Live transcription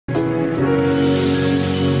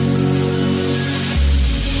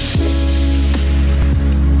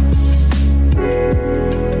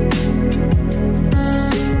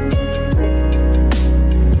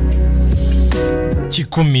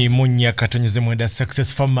Chikumi munya katonyeze mwenda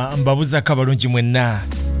success farmer mbabuza kabalungi mwenna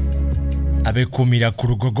abekumira ku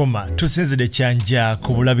Rugogoma tusinzide kyanja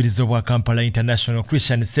ku bulabirizo bwa Kampala International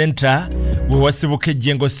Christian Center we wasibuke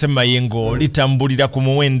jengo semayengo litambulira ku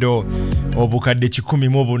muwendo obukadde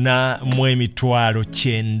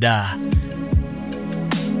 1,800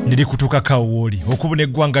 ndiri kutuka kawoli okubune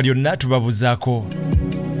gwanga lyonna tubabuzaako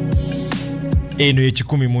eno ye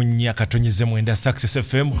 10 katonyeze mwenda Success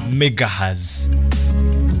FM megahertz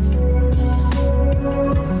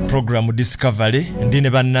program Discovery ndine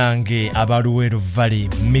banange abaluweero Valley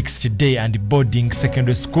Mixed Day and Boarding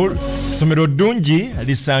Secondary School somero dungi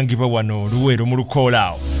lisangibwa wano Luweero mu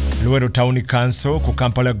Lukoolaawo Luweero Town Council ku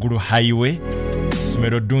Kampala Gulu Highway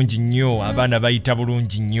somero dungi nnyo abaana bayita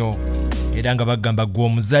bulungi nnyo era nga bagamba gwo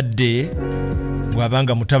muzadde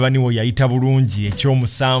bwabanga mutabani wo yayita bulungi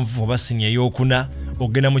ekyomusanvu oba sinya eyokuna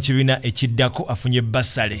ogenda mu kibiina ekiddako afunye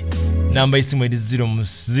basale namba isimu eri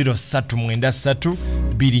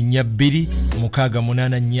 0373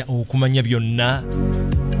 okumanya byonna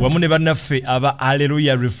wamu ne bannaffe aba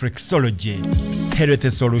Hallelujah Reflexology Health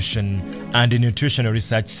Solution and Nutritional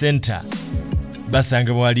Research Center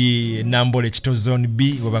basange wali Nambole Kito Zone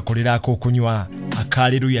B webakolerako okunywa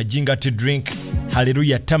Hallelujah Ginger Drink,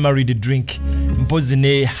 Hallelujah Tamarind Drink, mpozi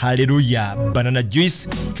ne Hallelujah Banana Juice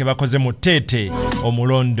kebakoze mu tete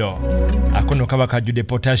omulondo akono kaba kajude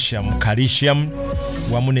potassium, calcium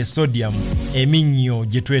wamu ne sodium eminyo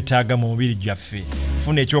gye twetaaga mu mubiri gyaffe.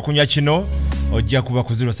 Funa ekyokunywa kino ojja kuba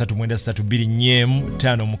ku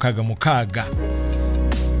 0332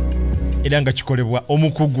 era nga kikolebwa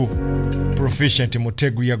omukugu Proficient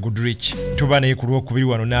Mutegu ya Goodrich tubana ku Lwokubiri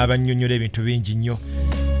wano n'abannyonnyola ebintu bingi nnyo.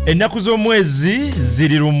 Ennaku z'omwezi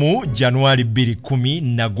ziri lumu January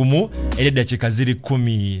 2011 era eddakiika ziri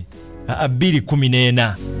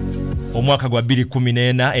 214 omwaka gwa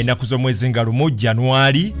 2014 ennaku z'omwezi nga lumu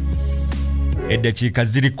January eddakiika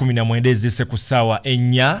ziri 19 ezise ku ssaawa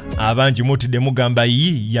 4 abangi mutidde mugamba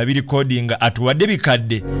yi yabiri coding atuwadde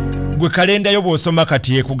bikadde gwe kalenda yo bw'osoma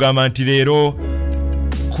kati ekugamba nti leero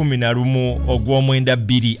 11 ogw'omwenda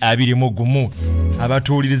 2021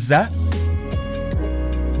 abatuuliriza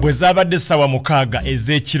bwe zaabadde ssaawa 6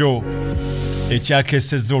 ez'ekiro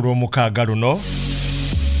ekyakeesezza olw'omukaaga luno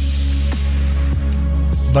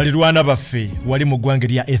balirwana baffe wali mu ggwanga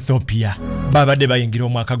lya Ethiopia babadde bayingira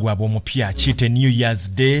omwaka gwabwe omupya kiyite New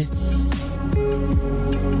Year's Day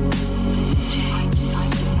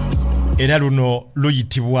era luno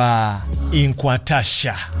luyitibwa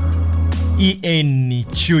Inkwatasha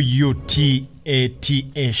ENQUTATHA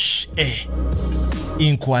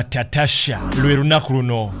Inkwatasha lwe lunaku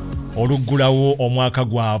luno oluggulawo omwaka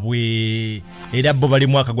gwabwe era bo bali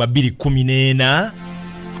mwaka gwa 2014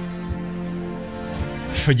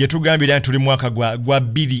 fje tugambira nti tuli mwaka gwa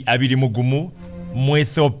 2021 mu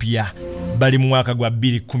Ethiopia bali mwaka gwa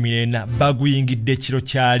 2014 baguyingidde kiro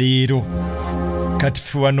kya leero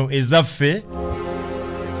kati wano ezaffe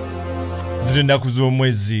ziri ennaku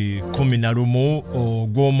z'omwezi 11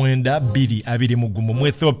 ogw'omwenda 2021 mu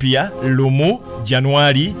Ethiopia lumu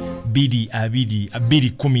January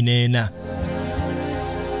 2014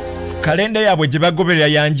 kalenda yaabwe gye bagoberera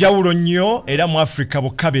yanjawulo nnyo era mu Africa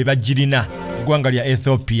bokka be bagirina ggwanga lya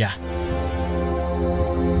Ethiopia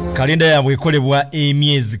kalenda yaabwe ekolebwa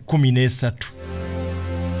emyezi 13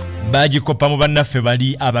 bagikopa mu bannaffe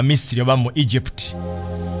bali Abamisiri oba mu Egypt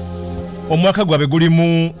omwaka gwabwe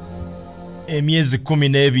gulimu emyezi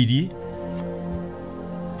 12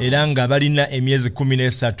 era nga balina emyezi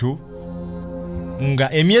 13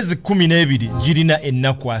 nga emyezi 12 girina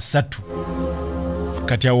ennaku 3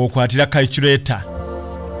 kati awo okwatira calculator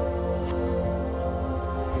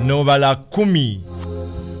nobala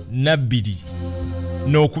 12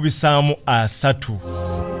 n'okubisaamu 3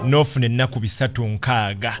 n'ofuna ennaku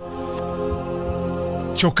 360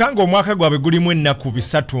 kyokka nga omwaka gwabwe gulimu ennaku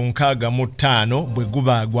 365 bwe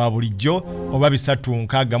guba gwa bulijjo oba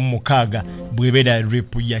 366 bw'ebeera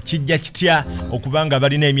ripu ya kijja kitya okubanga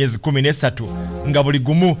balina emyezi 13 nga buli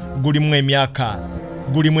gumu gulimu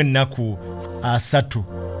ennaku 3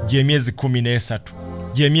 gy'emyezi 13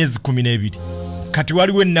 gy'emyezi 12 kati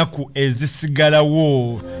waliwo ennaku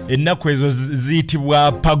ezisigalawo ennaku ezo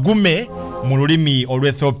ziyitibwa pagume mu lulimi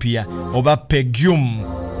olw'Ethiopia oba pegium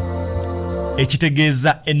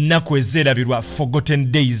ekitegeeza ennaku ezerabirwa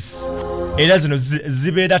forgotten days era zino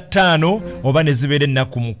zibeera 5 oba ne zibeera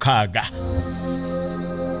ennaku 6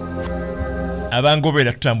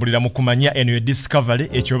 abangoberera tutambulira mu kumanya eno Discovery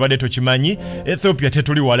ekyo badde tokimanyi Ethiopia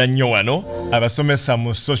tetuli wala nnyo wano abasomesa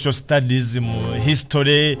mu social studies mu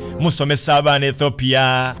history musomesa abaana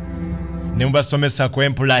Ethiopia ne mubasomesa ku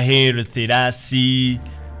employer health therapy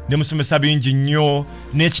ne musomesa bingi nnyo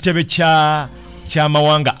n'ekitebe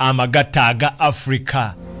ky'amawanga amagatta aga Africa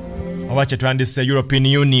oba kyetwandise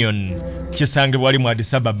European Union kisangibwa wali mu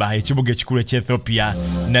Addis Ababa ekibuga ekikulu eky'Ethiopia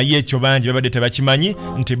naye ekyo bangi babadde tebakimanyi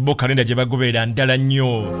nti bo kalenda gye bagoberera ndala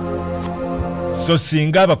nnyo. So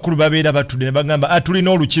singa abakulu babeera batudde ne bagamba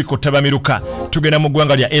tulina olukiiko tabamiruka tugenda mu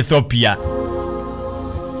ggwanga lya Ethiopia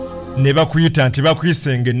ne bakuyita nti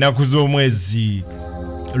bakwisenga ennaku z'omwezi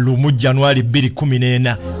lumu January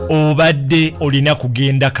 2014 obadde olina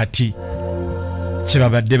kugenda kati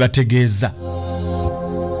kyebabadde bategeeza.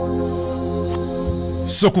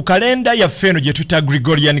 So ku kalenda yaffe eno gye tuyita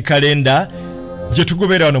Gregorian calendar gye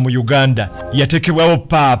tugoberera wano mu Uganda yatekebwawo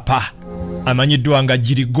paapa amanyiddwa nga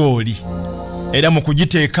Girigoli era mu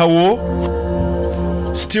kugiteekawo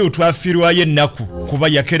still twafiirwayo ennaku kuba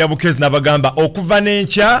yakeera bukezi n'abagamba okuva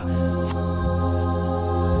n'enkya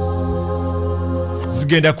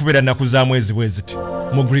zigenda kubeera nnaku za mwezi bwe ziti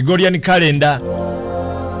mu Gregorian calendar.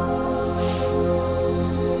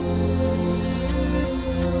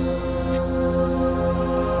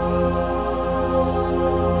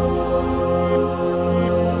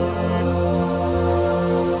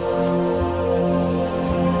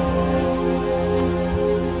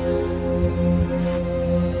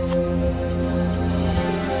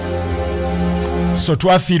 So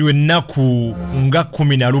twafiirwa ennaku nga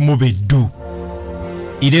 11 beddu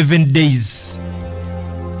 11 days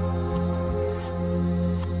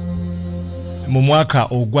mu mwaka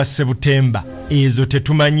ogwa September. Ezo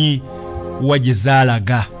tetumanyi waje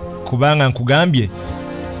zaalaga kubanga nkugambye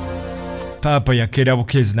paapa yakeera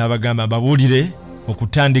bukezi n'abagamba babuulire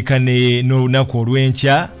okutandika n'olunaku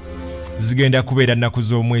olw'enkya zigenda kubeera nnaku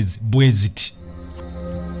z'omwezi bwe ziti.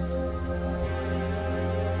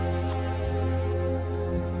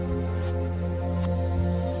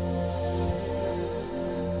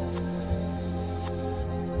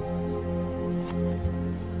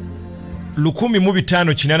 Lukumi mu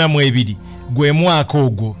 582 gwe mwaka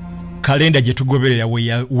ogwo kalenda gye tugoberera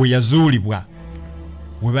we yazuulibwa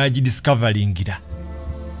we bagidiscoveringira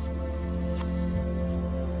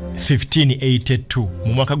 1582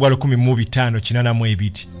 mu mwaka gwa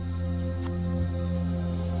 1582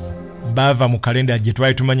 bava mu kalenda gye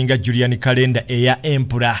twali tumanyi nga Julian calendar eya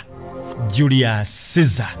Emperor Julius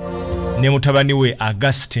Caesar ne mutabani we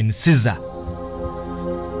Augustine Caesar.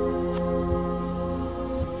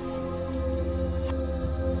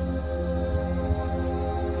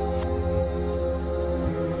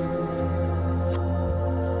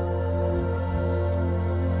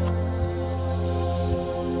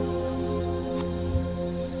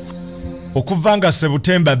 Okuvanga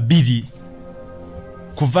September 2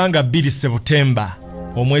 kuvanga 2 September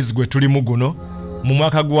omwezi gwe tulimu guno mu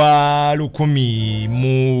mwaka gwa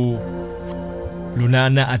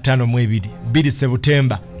 1852 2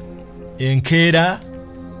 September enkeera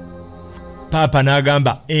paapa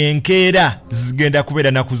n'agamba enkeera zigenda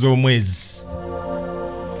kubeera nnaku z'omwezi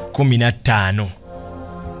 15.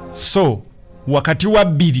 So wakati wa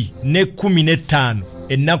 2 ne 15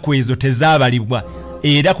 ennaku ezo tezaabalibwa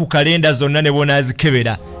era ku kalenda zonna ne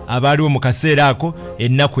bonaazikebera abaaliwo mu kaseera ako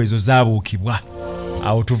ennaku ezo zaabuukibwa.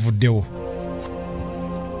 Awo tuvuddewo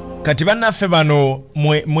kati bannaffe bano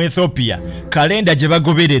mu Ethiopia kalenda gye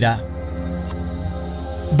bagoberera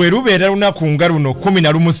bwe lubeera lunaku nga luno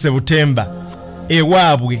 11 September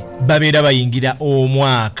ewaabwe babeera bayingira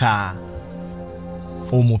omwaka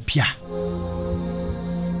omupya.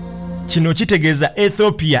 Kino kitegeeza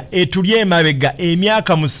Ethiopia etuli emabega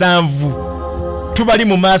emyaka 7 tubali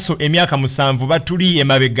mu maaso emyaka 7 batuli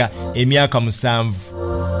emabega emyaka 7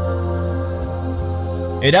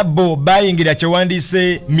 era bo bayingira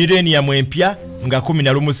kyewandiise millennium empya nga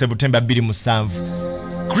 11 September 2007.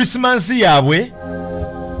 Christmas yaabwe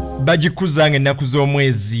bagikuza ng'ennaku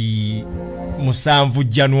z'omwezi 7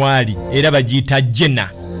 January era bagiyita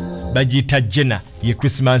jena ye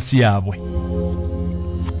Christmas yaabwe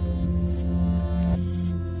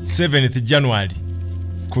 7th January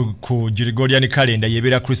ku Gregorian calendar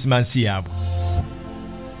yebera Christmas yaabwe.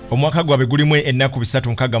 Omwaka gwabwe gulimu ennaku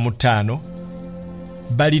 365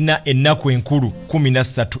 balina ennaku enkulu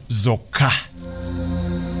 13 zokka.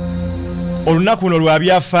 Olunaku luno lwa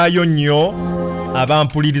byafaayo nnyo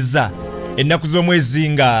abampuliriza. Ennaku z'omwezi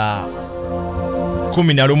nga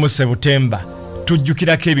 11 September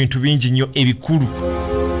tujjukirako ebintu bingi nnyo ebikulu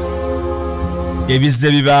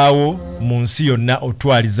ebizze bibaawo mu nsi yonna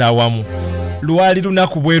otwaliza awamu. Lwali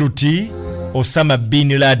lunaku bwe ruti Osama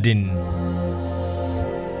Binladed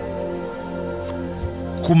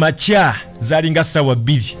ku makya zalinga ssaawa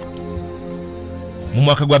 2 mu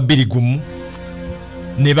mwaka gwa 2001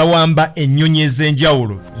 ne bawamba ennyonyi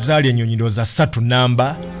ez'enjawulo zaali ennyonyi za 3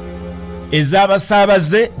 namba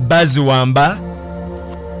ez'abasaabaze baziwamba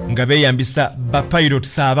nga beeyambisa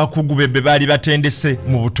bapilots abakugu be baali batendese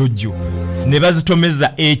mu butujju ne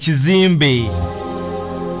bazitomeza ekizimbe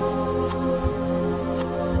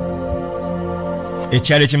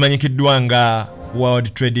ekyali kimanyikiddwa nga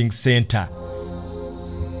World Trading Center.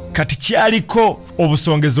 Kati kyaliko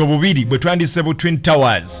obusongezo bubiri bwe twandise bu Twin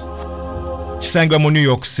Towers kisangibwa mu New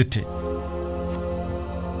York City.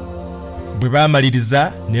 Bwe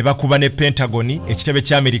baamaliriza ne bakuba ne Pentagon ekitebe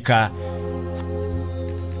kya Amerika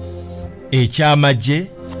ekyamagye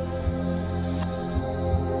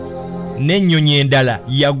n'ennyonyi endala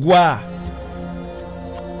yagwa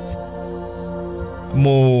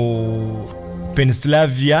mu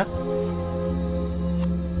Pennsylvania.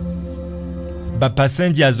 Ba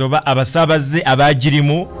passengers oba abasaabaze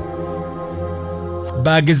abagirimu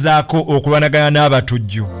bagezaako okulwanagana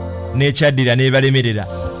n'abatujju n'ekyaddira n'ebalemerera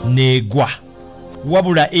n'egwa.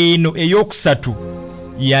 Wabula eno ey'okusatu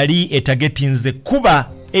yali etagetinze kuba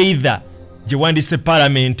either gye wandise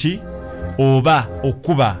Parliament oba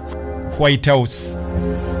okuba White House.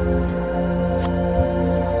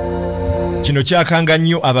 Kino kyakanga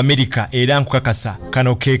nnyo Abamerika era nkukakasa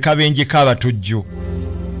kano ke kabenje k'abatujju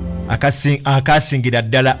akasingira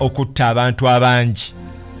ddala okutta abantu abangi.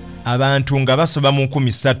 Abantu nga basoba mu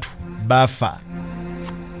 3,000 bafa.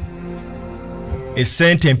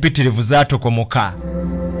 Essente empitirivu zaatokomoka.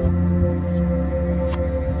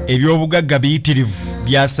 Ebyobugagga biyitirivu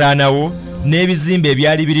byasaanawo n'ebizimbe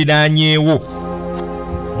ebyali biriraanyeewo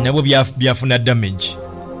nabwo byafuna damage.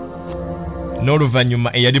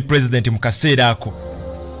 N'oluvannyuma eyali president mu kaseera ako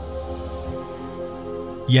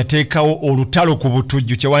yateekawo olutalo ku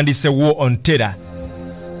butujju kyewandise War on Terror.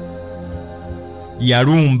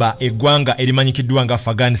 Yalumba eggwanga erimanyikiddwa nga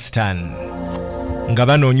Afghanistan nga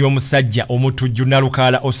banoonya omusajja omutujju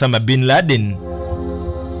nalukaala Osama Binladed.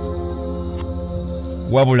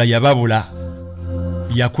 Wabula yababula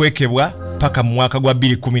yakwekebwa paka mu mwaka gwa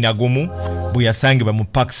 2011 bwe yasangibwa mu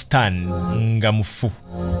Pakistan nga mufu.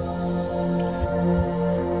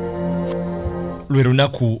 Lwe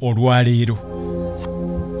lunaku olwaleero.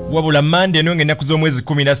 Wabula Mande eno ng'ennaku z'omwezi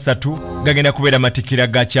 13 gagenda kubeera matikira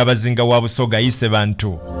ga Kyabazinga wa Busoga yise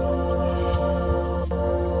bantu.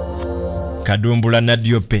 Kadumbula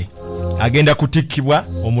Nadiope agenda kutikkibwa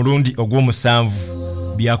omulundi ogw'omusanvu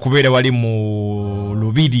byakubeera wali mu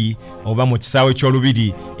Lubiri oba mu kisaawe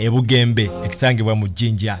ky'Olubiri e Bugembe ekisangibwa mu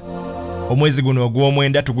Jjinja. Omwezi guno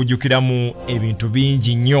ogw'omwenda tugujjukiramu ebintu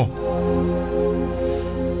bingi nnyo.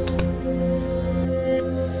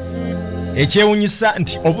 Ekyewunyisa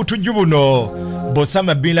nti obutujju buno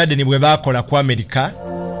Osama Binladed bwe baakola ku Amerika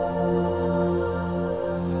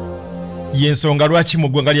yensonga lwaki mu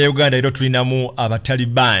ggwanga lya Uganda ero tulinamu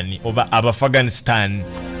Abatalibani oba Abafghanistan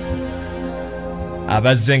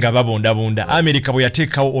abazze nga babondabonda. Amerika bwe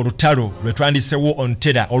yateekawo olutalo lwe twandise War on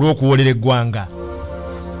Terror olw'okuwolera eggwanga,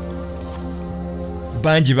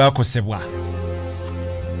 bangi baakosebwa.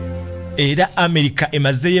 Era Amerika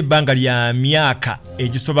emazeeyo ebbanga lya myaka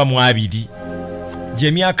egisoba mu 2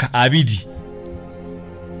 gy'emyaka 2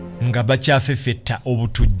 nga bakyafefetta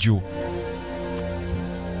obutujju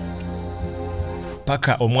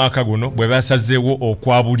paka omwaka guno bwe basazeewo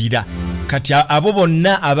okwabulira. Kati abo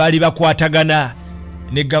bonna abaali bakwatagana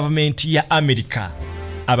ne gavumenti ya Amerika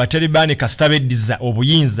Abatalibani kastabeddiza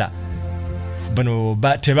obuyinza bano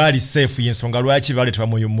tebaali safe. Yensonga lwaki baleetebwa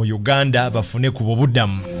mu Uganda bafune ku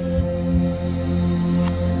bubuddamu.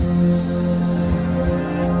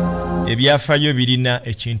 Ebyafaayo birina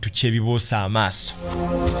ekintu kyebiboosa amaaso.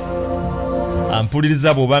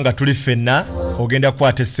 Ampuliriza bw'obanga tuli ffenna ogenda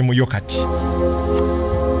kukwata essimu yo kati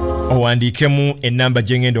owandiikemu ennamba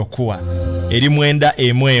gye ngenda okuwa eri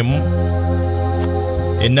 911.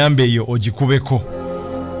 Ennamba eyo ogikubeko.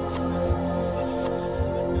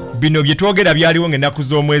 Bino bye twogera byaliwo ng'ennaku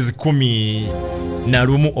z'omwezi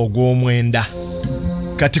 11 ogw'omwenda.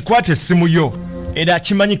 Kati kwata essimu yo era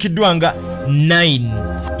kimanyikiddwa nga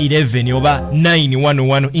 911 oba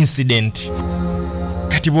 911 incident.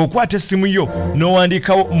 Kati bw'okwata essimu yo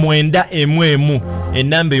n'owandiikawo 911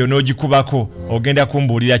 ennamba eyo n'ogikubako ogenda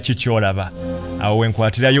kumbuulira ki ky'olaba. Awo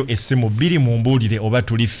wenkwatirayo essimu 2 mumbuulire oba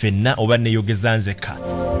tuli ffenna oba neeyogeza nzeka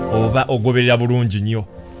oba ogoberera bulungi nnyo.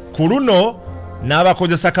 Ku luno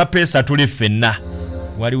n'abakozesa kapeesa tuli ffenna.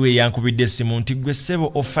 Waliwo eyankubidde essimu nti gwe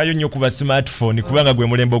ssebo ofaayo nnyo ku ba smartphone kubanga gwe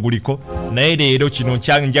mulembe guliko, naye leero kino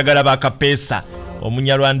njagala bakapeesa.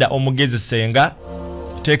 Omunyarwanda omugezesenga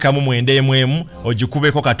teekamu 911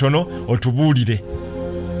 ogikubeko katono otubuulire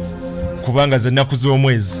kubanga z'ennaku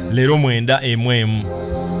z'omwezi leero 911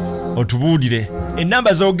 otubuulire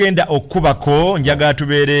ennamba z'ogenda okubako. Njagala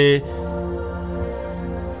tubeere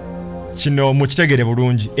kino mukitegere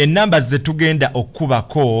bulungi. Ennamba ze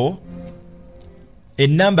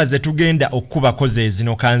tugenda okubako ze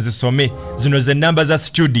zino kanzisome. Zino ze nnamba za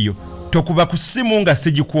studio. Tokuba ku ssimu nga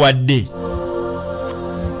sigikuwadde.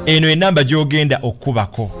 Eno ennamba gy'ogenda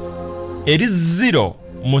okubako eri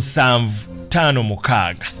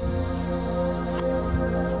 07556.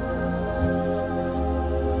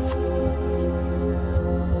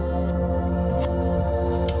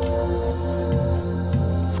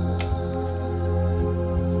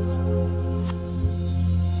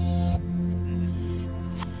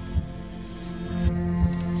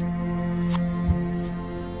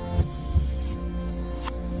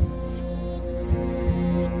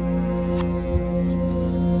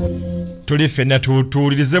 Tuli ffenna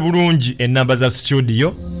tuwulirize bulungi ennamba za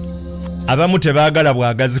studio. Abamu tebaagala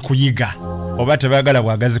bwagazi kuyiga oba tebaagala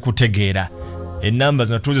bwagazi kutegeera. Ennamba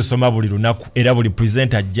zino tuzisoma buli lunaku era buli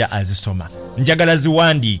presenter ajja azisoma. Njagala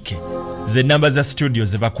ziwandiike ze nnamba za studio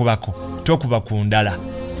ze bakubako, tokuba ku ndala.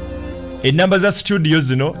 Ennamba za studio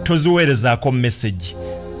zino toziweerezaako message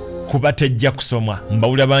kuba tejja kusomwa.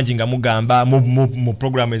 Mbawulira bangi nga mugamba mu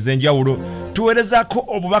programu ez'enjawulo tuweerezaako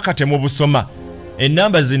obubaka temubusoma.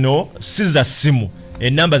 Ennamba zino si za simu,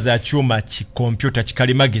 ennamba za kyuma ki kompyuta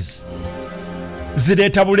kikalimagezi.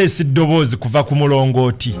 Zireeta buleesi ddoboozi kuva ku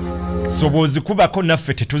mulongooti. So bw'ozikubako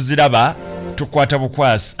naffe tetuziraba tukwata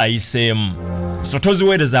bukwasi ayiseemu. So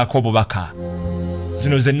toziweerezaako obubaka.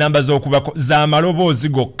 Zino ze nnamba z'okubako za maloboozi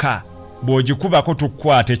gokka. Bw'ogikubako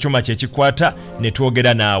tukwata ekyuma kye kikwata ne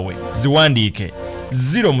twogera naawe. Ziwandiike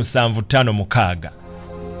 07556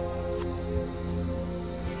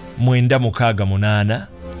 968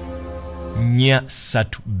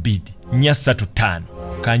 432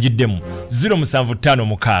 kanjiddemu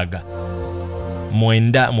 07556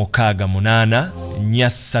 968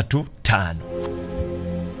 435.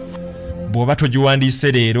 Bw'oba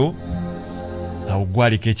togiwandiise leero awo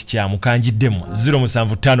gwaliko ekikyamu kanjiddemu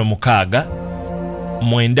 07556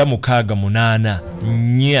 968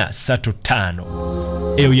 435.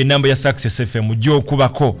 Eyo ye nnamba ya Success FM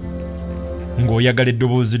gy'okubako ng'oyagala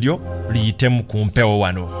eddoboozi lyo liyitemu ku mpewo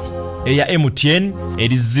wano. Eya MTN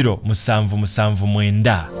eri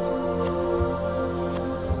 07779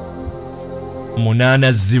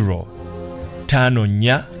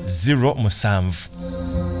 805407.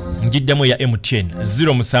 Ngiddemu ya MTN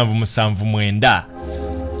 07779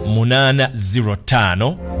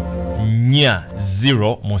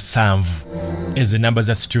 805407. Ezo nnamba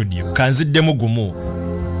za studio. Kanziddemu gumu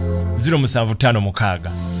 07556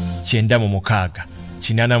 986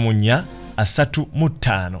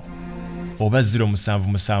 845 oba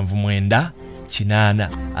 07779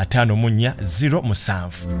 85407.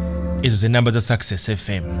 Ezo ze nnamba za Success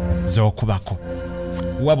FM z'okubako.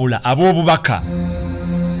 Wabula ab'obubaka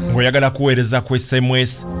ng'oyagala kuweereza ku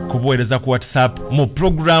SMS, kubuweereza ku WhatsApp mu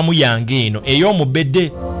programu yange eno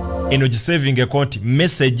ey'omubedde. Eno gisaving konti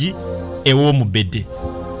message ew'omubedde.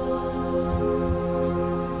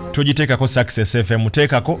 Tugiteekako Success FM,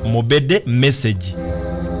 teekako mubedde message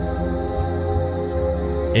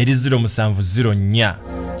eri 0704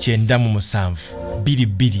 977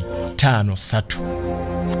 2253.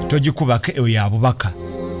 Togikubako eyo ya bubaka.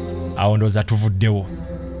 Awo ndooza tuvuddewo.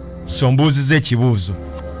 So mbuuziza ekibuuzo.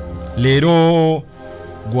 Leero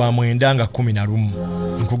gwa 9:11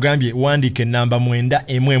 nkugambye wandiike ennamba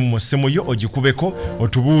 9 mu ssimu yo ogikubeko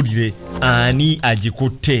otubuulire ani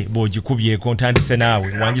agikutte bw'ogikubyeko. Ntandise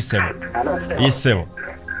naawe wangisebo. Yisebo.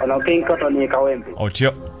 Ono Pinkoto ni Kawempe.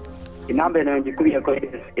 Otyo. Inamba eno ngikubyeko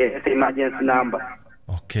emergency number.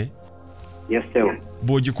 Okay. Yes sir.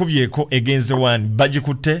 Bw'ogikubyeko egenze wani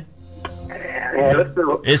bagikutte?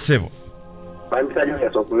 Esebo. Bamisanya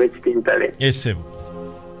yasokuwe kitintale. Esebo.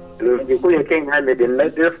 You call your King 100 and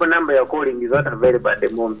the telephone number you're calling is not available at the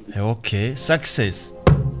moment. Okay, Success.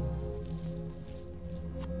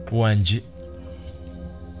 Wanji.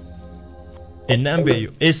 Enamba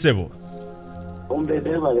eyo esebo.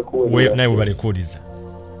 We nawe balikuuliza.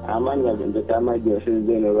 Amanya ndetama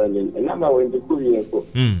gyoseze no bali. Enamba wendikubyeko.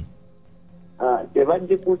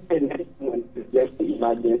 Tebagikutte just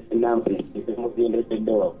emergency number muvinde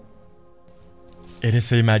tedo.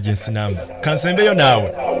 Erese emergency number. Kansembeyo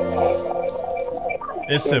naawe.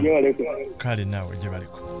 Esebo. Kale naawe gye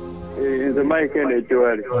baliko. Nze Mike ene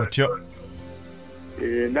kyali. Otyo.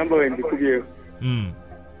 Number wendikubyeko.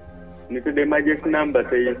 Nito the emergency number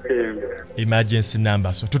say emergency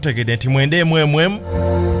number. So tutegede nti mwende mwemwem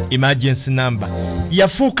emergency number.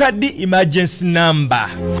 Yafuuka ddi emergency number.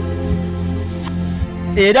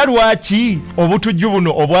 Era lwaki obutujju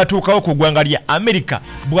buno obwatuukawo ku ggwanga lya America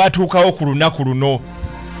bwatuukawo ku lunaku luno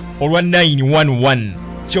olwa 911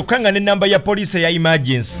 kyokka nga ne namba ya poliisi ya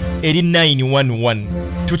emergency eri 911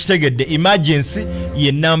 tukitegedde emergency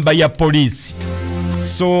ye namba ya poliisi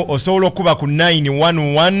so osobola okuba ku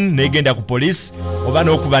 911 negenda ku poliisi oba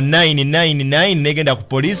n'okuba 999 negenda ku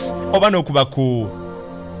poliisi oba n'okuba ku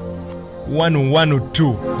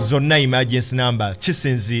 112 zonna emergency number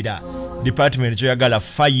kisinziira department kyoyagala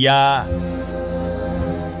fire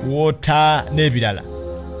water n'ebirala.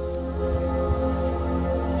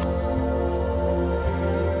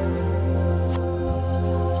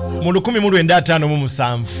 Mu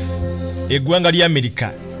 1957 eggwanga lya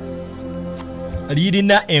Amerika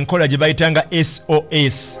lirina enkola gye bayitanga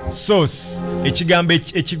SOS source ekigambo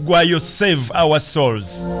ekigwayo save our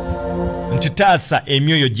souls nti taasa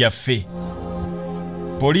emyoyo gyaffe.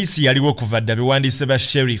 Poliisi yaliwo kuva dda biwandiise ba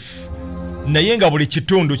sheriff naye nga buli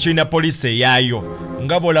kitundu kirina poliisi eyaayo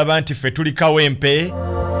nga bw'olaba nti ffe tuli Kawempe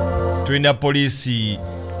tulina poliisi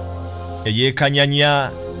ey'Ekanyanya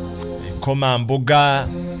Komambuga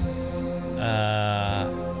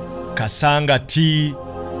Kasangati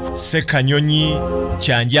Sekanyonyi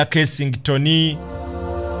Kyanja Kensington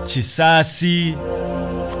Kisaasi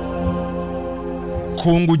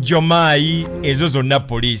Kungu Jomayi ezo zonna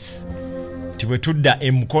poliisi. Tibwe tudda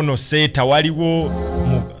emukono Seta waliwo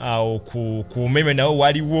ku Meme nawo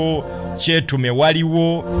waliwo Kyetume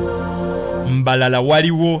waliwo Mbalala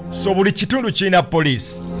waliwo so buli kitundu kirina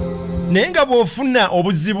poliisi. Naye nga bw'ofuna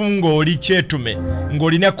obuzibu ng'oli Kyetume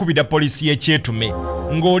ng'olina kubira poliisi y'Ekyetume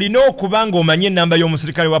ng'olina okuba ng'omanye ennamba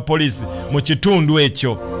y'omusirikale wa poliisi mu kitundu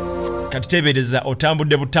ekyo kati teebereza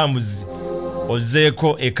otambudde butambuzi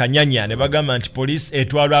ozeeko Ekanyanya ne bagamba nti poliisi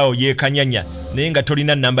etwalwawo y'Ekanyanya naye nga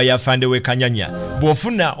tolina nnamba y'afande w'Ekanyanya.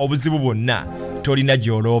 Bw'ofuna obuzibu bwonna tolina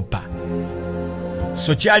gy'oloopa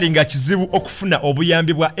so kyalinga kizibu okufuna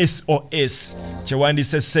obuyambi bwa SOS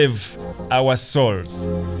kyewandiise save our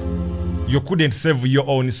souls. You couldn't save your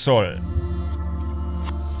own soul.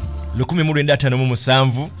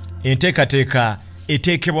 1957 enteekateeka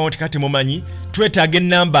eteekebwawo kati mumanyi twetaaga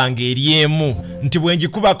ennamba ng'eri emu nti bwe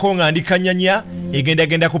ngikubako nga ndi Kanyanya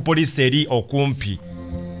egenda ku poliisi eri okumpi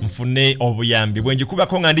nfune obuyambi. Bwe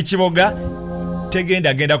ngikubako nga ndi Kiboga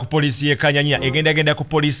genda ku poliisi y'e Kanyanya egenda ku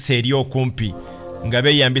poliisi eri okumpi nga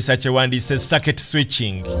beeyambisa kyewandiise circuit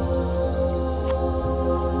switching.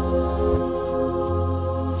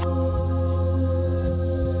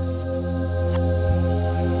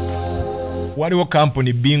 Waliwo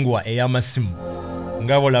kampuni bingwa ey'amasimu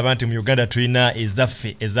nga bw'olaba nti mu Uganda tulina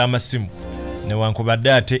ezaffe ez'amasimu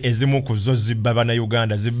newankubadde ate ezimu ku zo zibba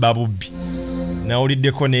bannayuganda zibba bubbi.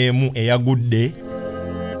 Nawuliddeko n'emu eyagudde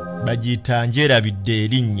bagiyita njerabidde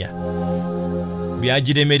erinnya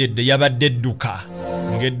byagiremeredde yabadde edduka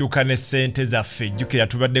ng'edduka ne ssente zaffe jjukira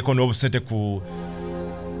tubaddeko n'obusente ku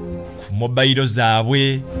mobayiro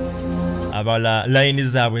zaabwe abala layini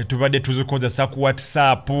zaabwe tubadde tuzikozesa ku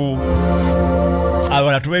WhatsApp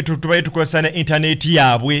abala tubadde tukozesa ne intaneti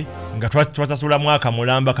yaabwe nga twasasula mwaka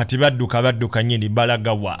mulamba kati badduka nnyini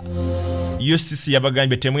balagawa. UCC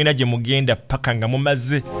yabagambye temwina gye mugenda paka nga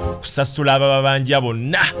mumaze kusasula ababanja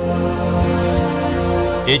bonna.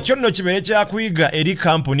 Ekyo nno kibeere kyakuyiga eri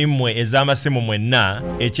kampuni mmwe ez'amasimu mwenna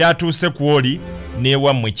ekyatuuse ku oli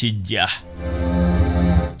n'ewammwe kijja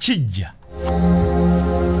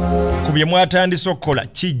ku bye mwatandise okukola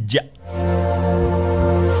kijja.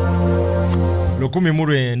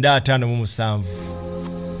 1957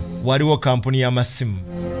 waliwo kampuni y'amasimu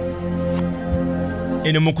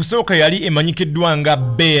eno mu kusooka yali emanyikiddwa nga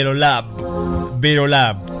Bell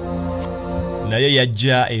Lab naye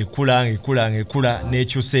yajja ekula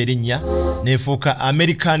n'ekyusa erinnya n'efuuka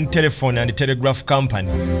American Telephone and Telegraph Company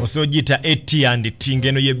osobola giyita AT&T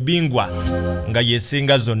ngeno ye bingwa nga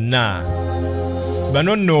yesinga zonna.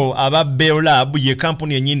 Bano nno aba Bell Lab ye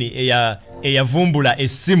kampuni yennyini eyavumbula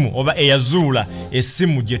essimu oba eyazuula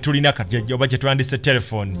essimu gye tulina kati oba kye twandise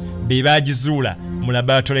telefone be baagizuula mu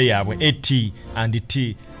laboratory yaabwe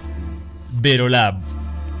AT&T Bell Lab.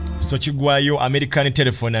 So kigwayo American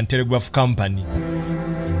Telephone and Telegraph Company.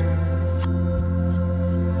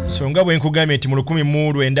 So nga bwe nkugambye nti mu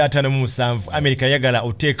 1957 America yagala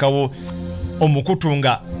oteekawo omukutu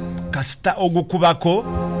nga kasita ogukubako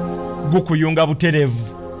gukuyunga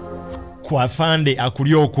buterevu ku afande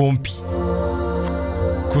akuli okumpi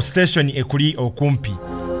ku station ekuli okumpi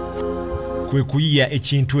kwe kuyiya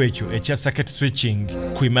ekintu ekyo ekya circuit switching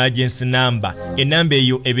ku emergency number. Enamba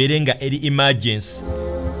eyo eberenga eri emergency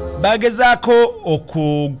bagezaako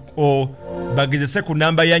bagezese ku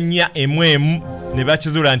namba ya 4 ne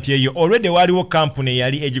bakizuula nti eyo already waliwo kampuni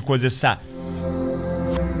yali egikozesa.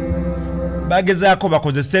 bagezaako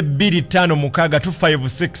bakozese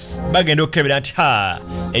 2556 bagenda okukebera nti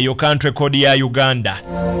eyo country code ya Uganda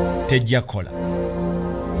tejja kola.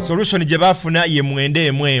 Solution gye baafuna ye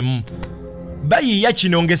 911 bayiya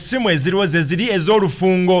kino ng'essimu eziriwo ze ziri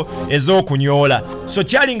ez'olufungo ez'okunyoola, so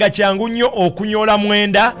kyali nga kyangu nnyo okunyoola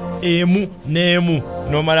 9 n'emu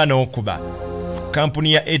n'omala n'okuba.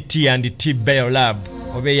 Kampuni ya AT&T Bell Lab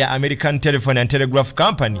oba eya American Telephone and Telegraph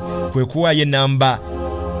Company kwe kuwaayo enamba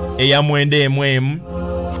eya 911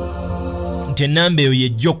 nti enamba eyo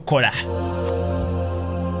yejja okukola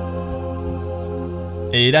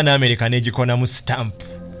era n'Amerika n'egikonamu stamp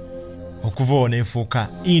okuva ono efuuka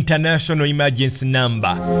international emergency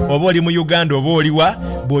number. Oba oli mu Uganda oba oliwa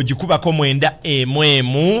bw'ogikubako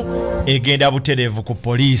 911 egenda butereevu ku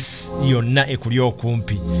poliisi yonna ekuli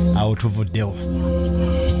okumpi awo tuvuddewo.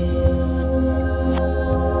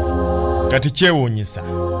 Kati kyewuunyisa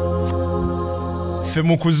ffe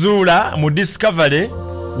mu kuzuula mu discovery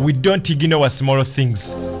we don't ignore small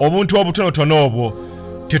things. Obuntu obutonotono obwo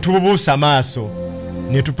tetububuusa maaso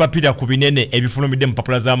ne tupapira ku binene ebifulumidde mu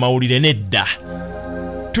papula z'amawulire nedda.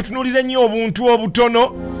 Tutunulire nnyo obuntu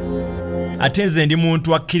obutono ate nze ndi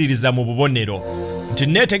muntu akkiririza mu bubonero nti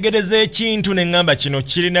neetegereza ekintu ne ŋŋamba kino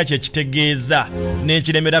kirina kye kitegeeza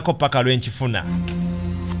n'ekiremerako paka lwenkifuna.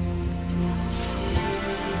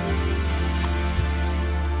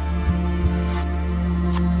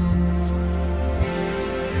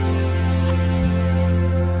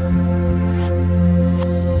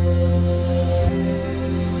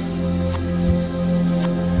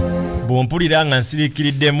 Bw'ompulira nga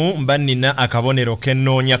nsiriikiriddemu mba nnina akabonero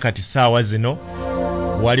kennoonya kati ssaawa zino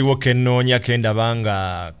waliwo kennoonya kendaba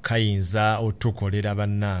nga kayinza otukolera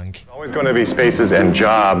bannange.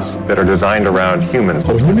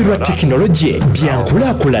 Onyumirwa tekinologi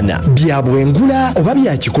byankulaakulana bya bwengula oba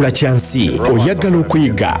bya kikula kya nsi, oyagala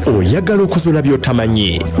okuyiga, oyagala okuzuula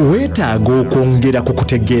by'otamanyi, weetaaga okwongera ku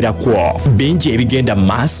kutegeera kwo bingi ebigenda mu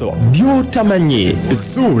maaso by'otamanyi.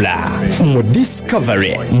 Zuula mu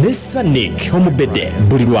Discovery ne Sonic omubede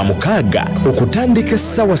buli lwa mukaaga okutandika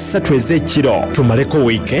essaawa 3 ez'ekiro tumaleko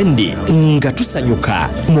weekendi nga tusanyuka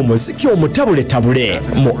mu muziki omutabuletabule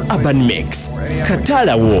mu Urban Mix.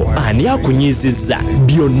 Kataalawo ani akunyizizza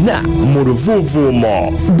byonna mu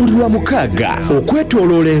luvuuvuumo buli lwa mukaaga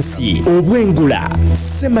okwetooloola ensi, obwengula,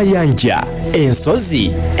 semayanja,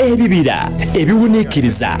 ensozi, ebibira,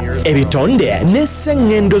 ebiwuniikiriza, ebitonde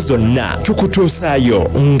n'esseŋŋendo zonna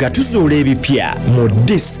tukutuusaayo nga tuzuula ebipya mu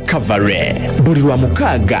Discovery buli lwa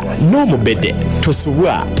mukaaga n'omubede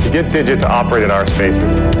tosubwa.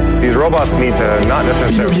 These robots need to not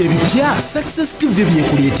necessarily. Bino byebipya Success TV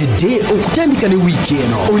byekuleetedde okutandika ne wiiki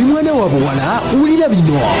eno. Oli mwana wa buwala wulira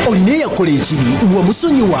bino. Olina eyakola ekiri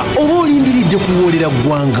wamusonyiwa oba olindiridde kuwoolera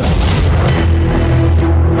ggwanga.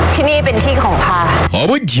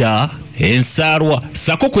 Obujja ensaalwa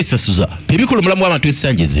sako kwesasuza tebikola omulamu w'abantu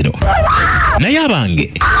essanja zino. Naye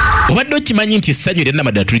abange obadde okimanyi nti essanyu lyenna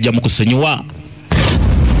maddala tulijja mu kusonyiwa.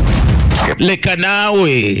 Leka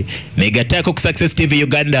naawe negataako ku Success TV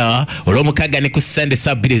Uganda olw'omukaaga ne ku Sunday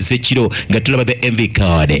saa 2 ez'ekiro nga tulaba the MV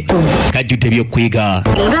card kajjudde by'okwiga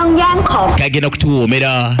kagenda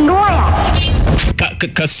kutuwoomera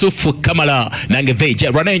kasufu kamala nange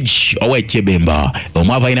veje ranage ow'ekyebemba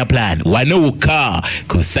omwava alina plan wanowuka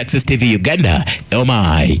ku Success TV Uganda. Oh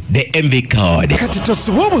my, the MV card. Kati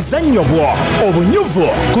tosuba obuzannyo bwo obunyuvu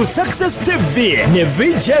ku Success TV ne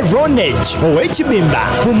VJ Ronage ow'ekibimba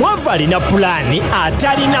omwava alina pulaani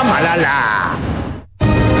atalina malala.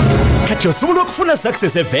 Kati osobola okufuna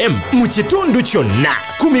Success FM mu kitundu kyonna,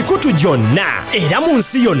 ku mikutu gyonna era mu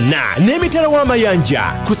nsi yonna n'emitala w'amayanja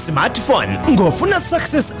ku smartphone ng'ofuna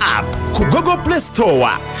Success app ku Google Play Store.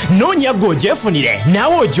 Noonya gw'ogyefunire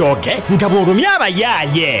naawe ojooke nga bw'olumya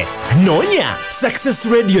abayaaye. Noonya Success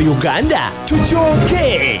Radio Uganda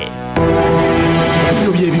tujooke.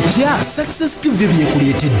 Bino byebipya Success TV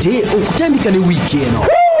byekuleetedde okutandika ne wiiki eno.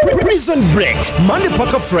 Prison Break Monday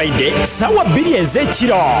paka Friday sawa 2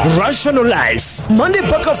 ez'ekiro. Rational Life Monday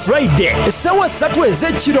paka Friday sawa 3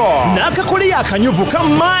 ez'ekiro. N'akakole akanyuvu ka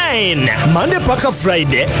Mine Monday paka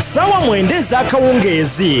Friday sawa 9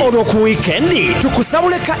 ez'akawungeezi. Olwo ku weekendi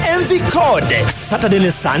tukusabuleka MV code Saturday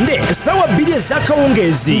ne Sunday sawa 2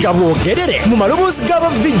 ez'akawungeezi nga bwogerere mu maloboozi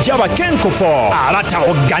g'abavijja abakenkofo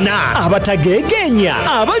abatawoggana abatageegenya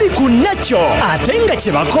abali ku nakyo ate nga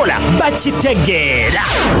kye bakola bakitegeera.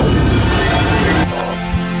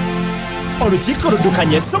 olukiiko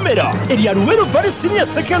luddukanya essomero erya Luweero Valley Senior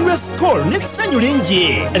Secondary School n'essanyu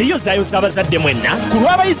lingi liyozaayoza abazadde mwenna ku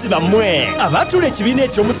lw'abayizi bammwe abaatula ekibiina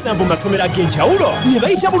ekyomusanvu mu masomero ag'enjawulo ne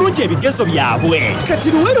bayita bulungi ebigezo byabwe.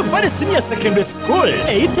 Kati Luweero Valley Senior Secondary School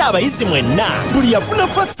eyita abayizi mwenna buli yafuna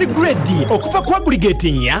first grade okuva ku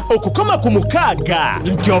aggregate 4 okukoma ku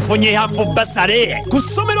 6 nti ofunye hafu basale ku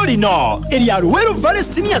ssomero lino erya Luweero Valley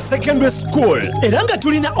Senior Secondary School era nga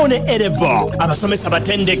tulina on A-level abasomesa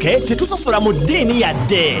batendeke tetusosola mu ddiini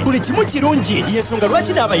yadde buli kimu kirungi y'ensonga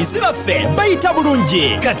lwaki n'abayizi baffe bayita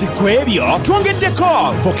bulungi. Kati ku ebyo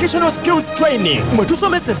twongeddeko vocational skills training mwe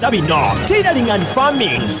tusomeseza bino tailoring and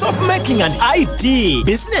farming, soap making and IT,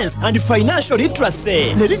 business and financial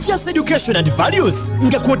literacy, religious education and values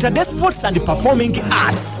nga kwotadde sports and performing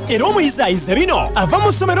arts. Era omuyizi ayize bino ava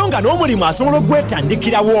mu ssomero nga n'omulimu asobola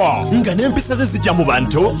ogwetandikirawo nga n'empisa ze zijja mu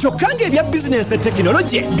bantu kyokka ng'ebya business ne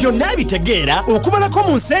technology byonna bitegeera okumalako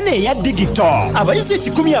mu nsene eya digital. Abayizi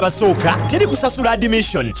 10 abasooka teri kusasula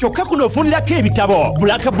admission kyokka kuno ofunirako ebitabo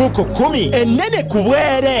black book 10 ennene ku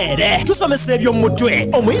bwereere. Tusomesa eby'omutwe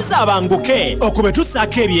omuyizi abanguke okube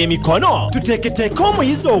tusaako eby'emikono tuteeketeeka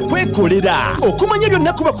omuyizi okwekolera okumanya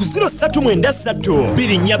byonna kuba ku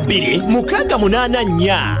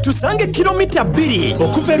 033224 tusange kilomita 2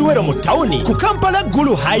 okuva Luweero mu tawuni ku Kampala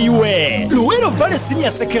Gulu Highway. Luweero Valley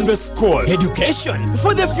Senior Secondary School, education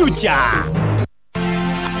for the future.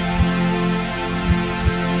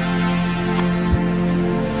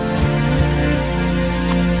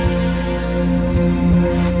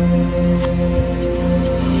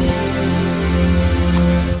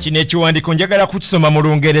 Kino ekiwandiiko njagala kukisoma mu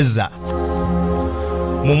Lungereza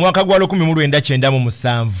mu mwaka gwa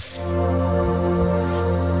 1997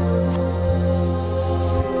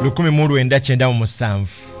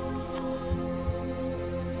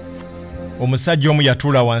 omusajja omu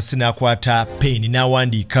yatuula wansi n'akwata peni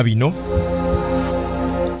n'awandiika bino.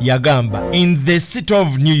 Yagamba, in the city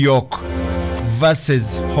of New York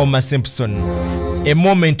versus Homer Simpson, a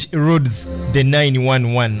moment erodes the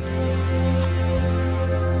 911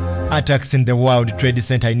 attacks in the World Trade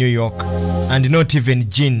Center in New York, and not even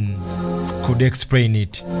Jean could explain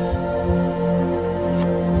it.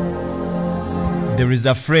 There is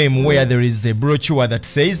a frame where there is a brochure that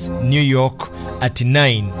says New York at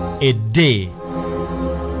 9 a day,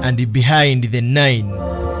 and behind the 9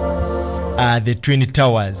 are the Twin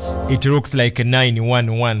Towers. It looks like a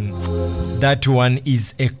 911. That one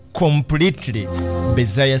is a completely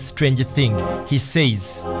bizarre, strange thing, he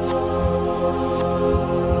says.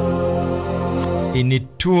 In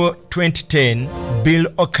 2010, Bill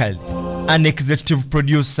Oakley, an executive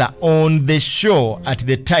producer on the show at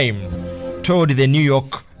the time, told the New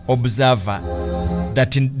York Observer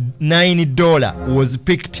that $9 was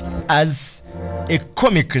picked as a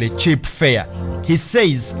comically cheap fare. He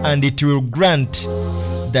says, and it will grant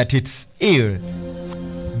that it's ill,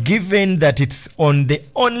 given that it's on the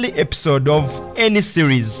only episode of any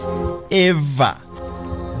series ever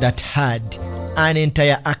that had an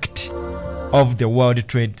entire act of the World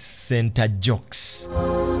Trade Center jokes.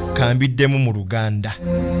 Kambiddemu mu Luganda.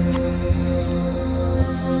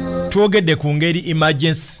 Twogedde ku ngeri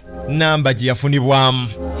emergency number gye yafunibwamu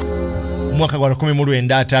mwaka gwa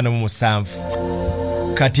 1957.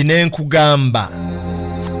 Kati nenkugamba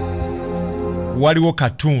waliwo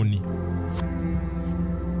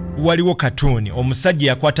katuuni omusajja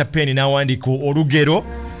yakwata peni n'awandiika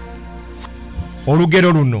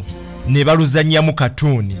olugero luno ne baluzannyamu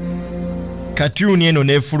katuuni. Katuuni eno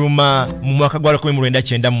nefuluma mu mwaka gwa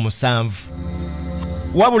 1997.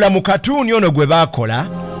 Wabula mu katuuni ono gwe baakola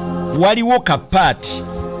waliwo kapaati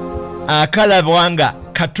akalabwanga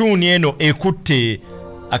katuuni eno ekutte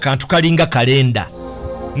akantu kalinga kalenda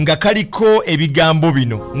nga kaliko ebigambo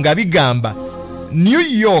bino nga bigamba New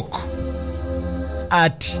York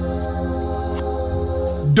at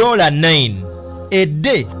 $9 a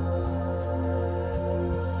day.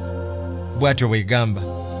 Bwatyo bwegamba.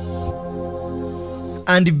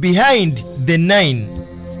 And behind the 9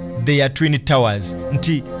 there are Twin Towers.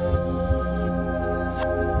 Nti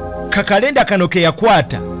kakalenda kano ke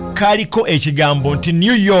yakwata kaliko ekigambo nti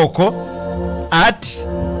New York at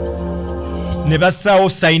ne basawo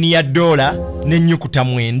sayini ya $, n'ennyukuta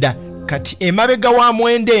 9. Kati emabega wa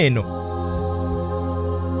 9 eno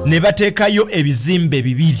ne bateekayo ebizimbe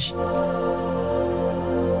 2.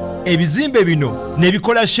 Ebizimbe bino ne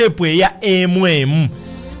bikola shape eya MM.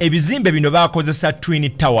 Ebizimbe bino bakozesa Twin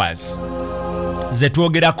Towers ze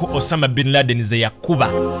twogerako Osama Binladed ze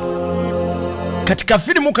yakuba. Katika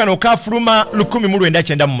filimu kano kafuluma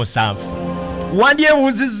 1997.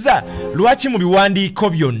 Wandyebuuzizza lwaki mu biwandiiko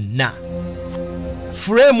byonna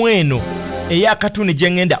frame eno eya katuni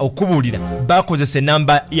gyengenda okubuulira bakozesa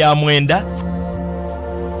enamba ya 9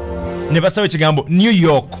 ne basawo ekigambo New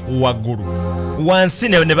York waggulu, wansi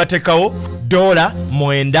ne bateekawo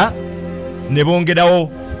 $9 ne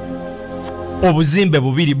bongerawo obuzimbe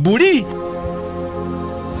bubiri buli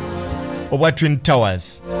obwa Twin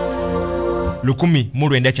Towers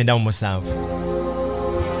 1997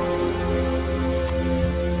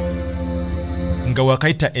 nga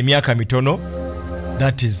wakaita emyaka mitono,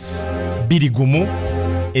 that is 21,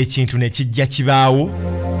 ekintu ne kijja kibaawo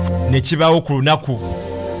ku lunaku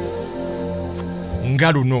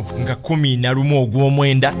nga luno nga 11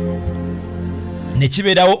 ogw'omwenda ne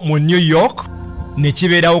kibeerawo mu New York, ne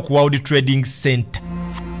kibeerawo ku World Trading Center.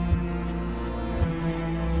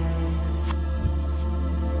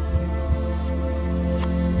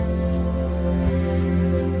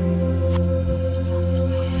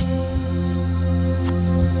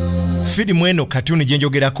 Filimu eno katuni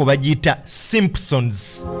gyenjogerako bagiyita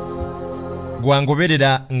Simpsons.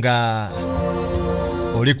 Gwangoberera nga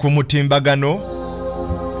oli ku mutimbagano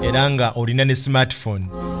era nga olina ne smartphone,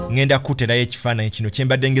 ngenda kuterayo ekifaananyi kino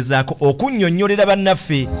kyembadde ngezaako okunnyonnyolera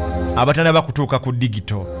bannaffe abatanaba kutuuka ku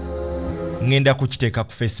digital. Ngenda kukiteeka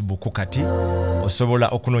ku Facebook kati osobola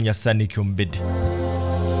okunoonya Sonic Ombed.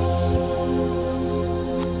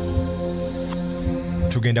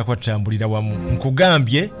 Tugenda kwatambulira wamu.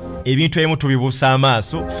 Nkugambye ebintu ebimu tubibuusa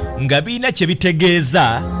amaaso nga birina kye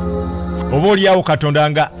bitegeeza, oba oliawo Katonda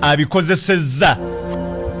nga abikozesezza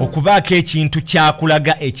okubaako ekintu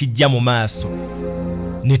kyakulaga ekijja mu maaso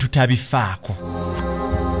ne tutabifaako.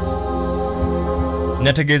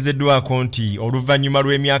 Nategeezeddwako nti oluvannyuma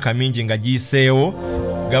lw'emyaka mingi nga giyiseewo,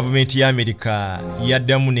 gavumenti ya Amerika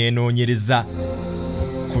yaddamu n'enoonyereza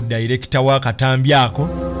ku dayirekita w'akatambi ako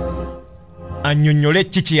annyonnyole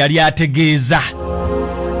ki kye yali ategeeza.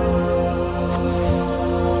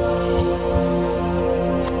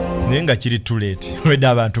 Naye nga kiri too late, olwedde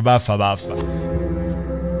abantu baafa.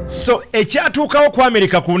 So ekyatuukawo ku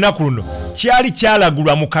Amerika ku lunaku luno kyali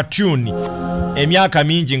kyalagulwa mu katuuni emyaka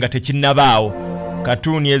mingi nga tekinnabaawo.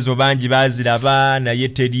 Katuuni ezo bangi baaziraba naye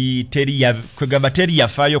teri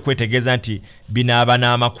yafaayo kwetegeeza nti binaaba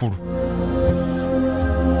n'amakulu.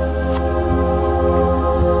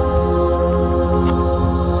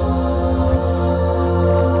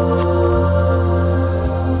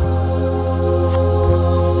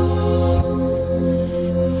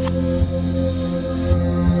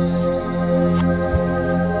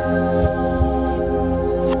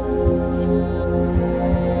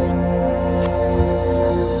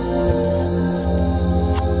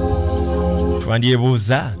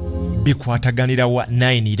 Twandyebuuza bikwataganira wa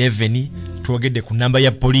 9/11, twogedde ku namba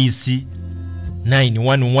ya poliisi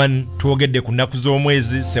 911, twogedde ku nnaku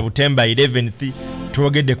z'omwezi September 11th,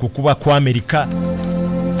 twogedde ku kuba kwa Amerika.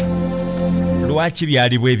 Lwaki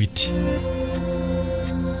byali bwe biti?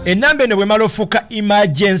 Ennamba eno bwemala ofuuka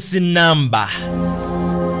emergency number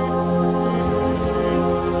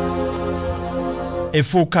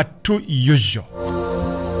efuuka too usual,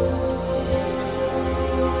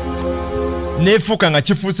 nefuuka nga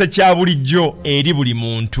kifuuse kya bulijjo eri buli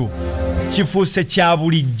muntu, kifuuse kya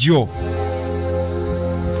bulijjo.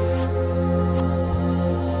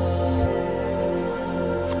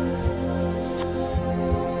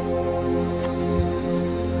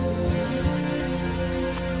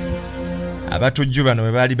 Abatujju bano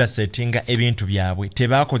bwe baali basetinga ebintu byabwe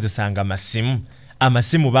tebaakozesanga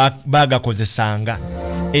amasimu baagakozesanga,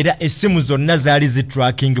 era essimu zonna zaali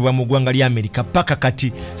zitrackingibwa mu ggwanga lya Amerika. Paka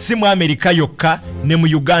kati si mu Amerika yokka ne mu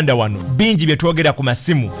Uganda wano bingi bye twogera ku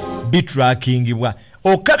masimu bitrackingibwa.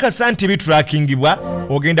 Okakasa nti bitrackingibwa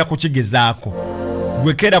ogenda kukigezaako,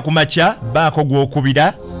 gwekera ku makya baako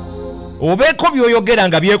gw'okubira, obeeko by'oyogera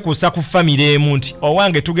nga byekuusa ku famire emu nti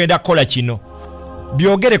owange tugenda kukola kino,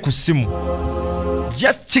 byogere ku ssimu.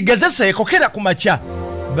 Just kigezesa ekokera ku makya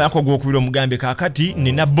baako gw'okubira omugambe kaakati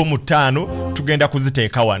nina bomu 5 tugenda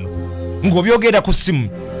kuziteeka wano, ng'obyogera ku ssimu.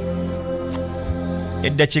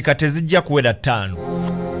 Eddakiika tezijja kuwera 5,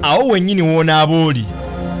 awo wennyini woonaaba oli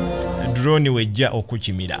drone wejja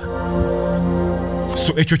okukimira.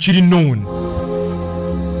 So ekyo kiri known.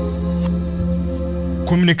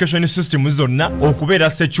 Communication system zonna okubeera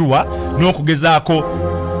secure n'okugezaako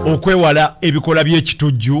okwewala ebikola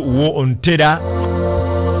by'ekitujju wo ontera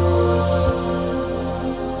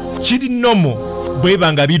kiri nomo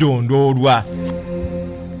bweba birondoolwa.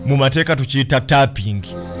 Mu mateeka tukiyita tapping,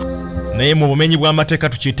 naye mu bumenyi bw'amateeka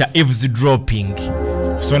tukiyita eavesdropping,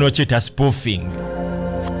 so n'okiyita spoofing,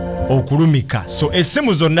 okulumika. So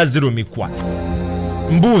essimu zonna zirumikwa.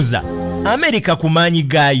 Mbuuza, Amerika ku maanyi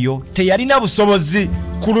gaayo teyalina busobozi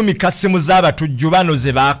kulumika ssimu z'abatujju bano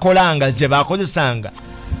ze baakolanga gye baakozesanga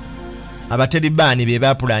abatalibani be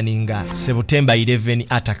bapulaninga September 11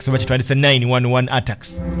 attacks oba kitwandise 911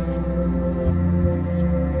 attacks.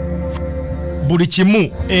 Buli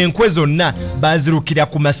kimu enkwe zonna bazirukira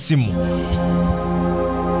ku masimu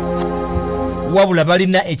wabula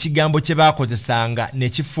balina ekigambo kye baakozesanga ne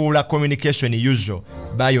kifuula communication usual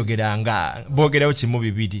bayogeranga boogerawo kimu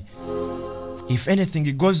bibiri. If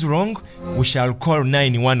anything goes wrong, we shall call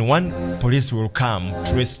 911. Police will come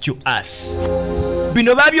to rescue us.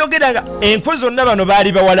 Bino babyogeranga enkwe zonna bano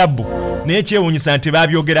baali bawalabu naye kyewuunyisa nti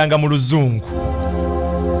babyogeranga mu luzungu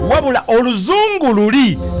wabula oluzungu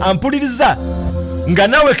luli ampuliriza nga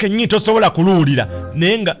nawe kenyi tosobola kuluwulira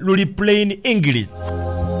naye nga luli plain English.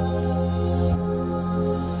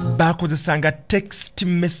 Bakozesanga text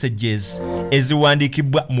messages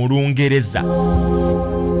eziwandiikibwa mu Lungereza.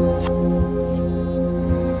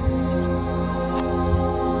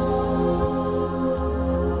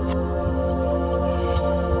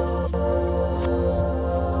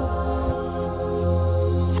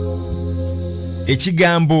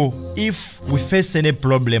 Ekigambo, if we face any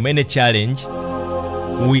problem, any challenge,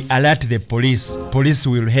 we alert the police. Police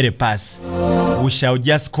will help us. We shall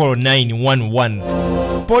just call 911.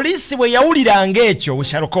 Police bwe yawuliranga ekyo, we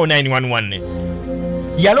shall call 911.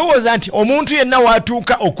 Yalowooza nti omuntu yenna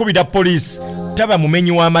watuuka okubira police taba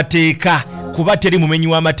mumenyi w'amateeka kuba teri mumenyi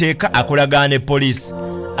w'amateeka akolagana ne police.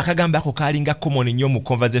 Akagamba ako kalinga common nnyo mu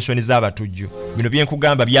conversation z'abatujju. Bino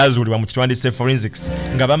byenkugamba byazuulibwa mu kitwandise forensics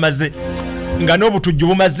nga bamaze nga n'obutujju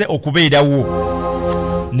bumaze okubeerawo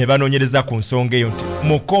ne banoonyereza ku nsonga eyo nti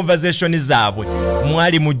mu conversation zaabwe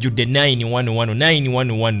mwali mujjudde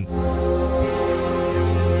 911.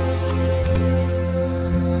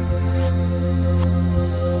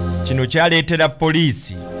 Kino kyaleetera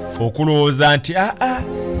poliisi okulowooza nti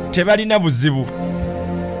tebalina buzibu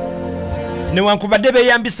newankubadde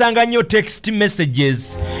beeyambisanga nnyo text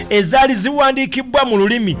messages ezaali ziwandiikibwa mu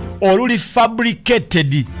lulimi oluli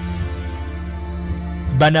fabricated.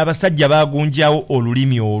 Bano abasajja bagunjawo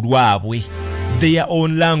olulimi olwabwe, their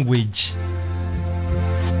own language.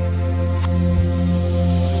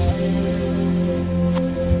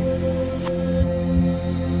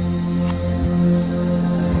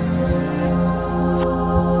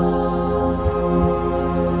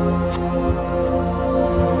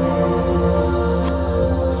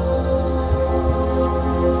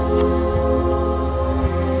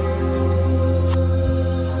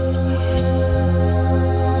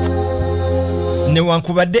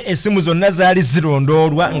 Newankubadde esimu zonna zaali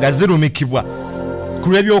zirondoolwa nga zirumikibwa ku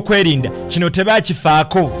lw'ebyokwerinda kino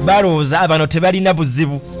tebaakifaako balowooza abano tebalina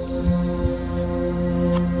buzibu.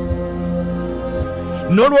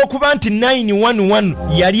 N'olwokuba nti 911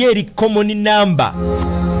 yali eri common number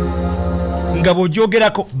nga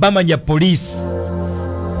bw'ogyogerako bamanya poliisi.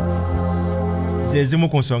 Ze zimu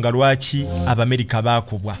ku nsonga lwaki Abamerika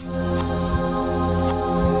baakubwa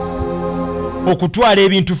okutwala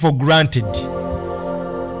ebintu for granted.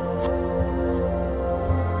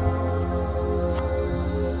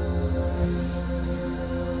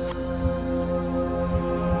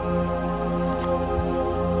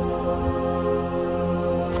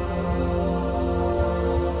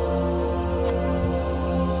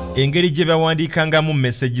 Engeri gye bawandiikangamu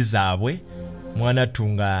message zaabwe mwana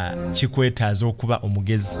tunga kikwetaaza okuba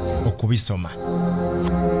omugezi okubisoma.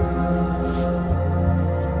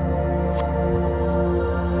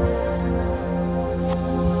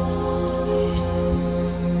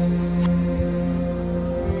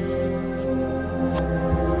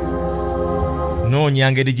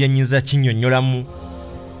 Noonya ngeri gye nnyinza kinnyonnyolamu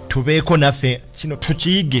tubeeko naffe kino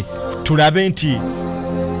tukiyige tulabe nti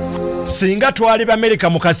singa twali b'Amerika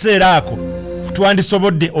mu kaseera ako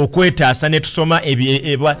twandisobodde okwetaasa ne tusoma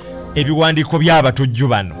ebiwandiiko by'abatujju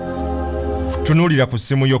bano. Tunuulira ku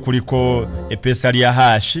ssimu yo kuliko epeesa lya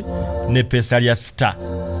hashi n'epeesa lya star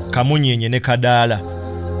kamunyenye ne kadaala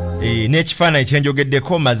n'ekifaananyi kye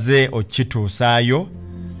njogeddeko maze okituusaayo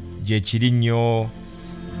gye kiri nnyo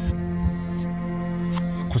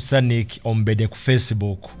ku Sanik Ombede ku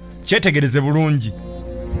Facebook. Kyetegereze bulungi.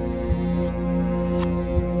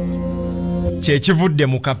 Kyekivudde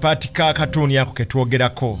mu kapaati ka katuuni ako ke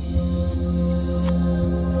twogerako.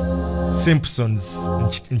 Simpsons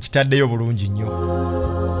nkitaddeyo bulungi nnyo.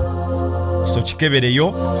 So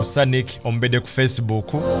kikebereyo ku Sanik Ombede ku Facebook.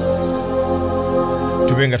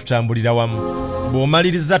 Tube nga tutambulira wamu.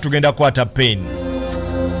 Bw'omaliriza tugenda kwata pen.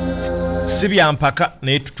 Si bya mpaka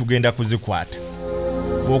naye tugenda kuzikwata.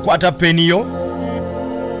 Bw'okwata pen yo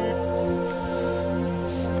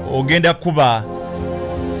ogenda kuba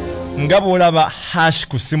nga bw'olaba hash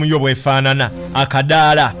ku ssimu yo bwefaanana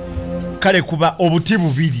akadaala kale kuba obuti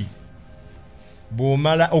bubiri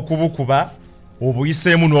bw'omala okubukuba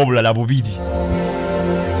obuyiseemu n'obulala bubiri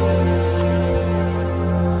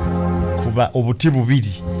kuba obuti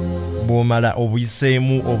bubiri bw'omala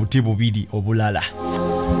obuyiseemu obuti bubiri obulala.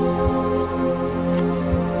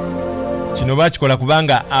 Kino bakikola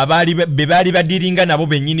kubanga be baali badiringa nabo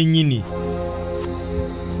bennyini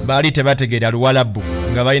baali tebategeera Luwalabu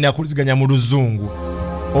nga balina kuliziganya mu Luzungu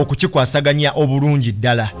okukikwasaganya obulungi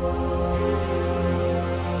ddala.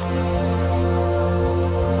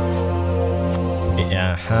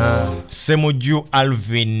 Semuju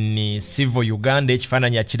Alvin Sivo Uganda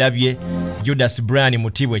ekifaananyi akirabye, Judas Brian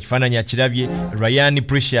Mutibwa ekifaananyi akirabye, Ryan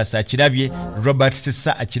Precious akirabye, Robert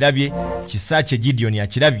Sissa akirabye, Kisache Gideon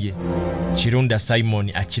akirabye, Kirunda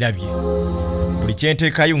Simon akirabye. Buli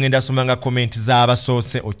kyenteekayo ngenda asomanga komenti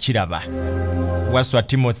z'abasoose okiraba. Waswa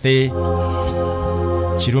Timothy,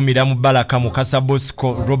 Kirumira Mubaraka, Mukasa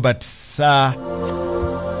Bosco, Robert Sa,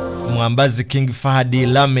 Mwambazi King Fahadi,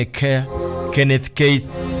 Lameke, Kenneth Keith,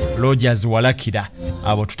 Rogers Walakira,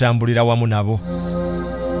 abo tutambulira wamu nabo.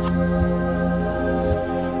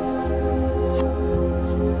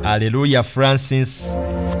 Hallelujah Francis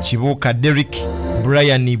Kibuka, Derek,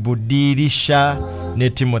 Brian Budirisha ne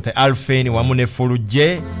Timothy Alfen wamu ne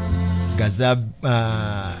Fuluje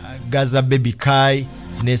Gaza Baby Kai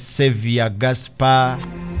ne Sevia Gaspar,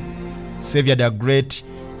 Sevia the Great,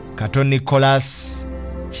 Katon Nicholas,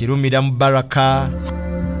 Kirumira Mubaraka,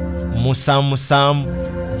 Musam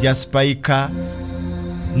Jaspaika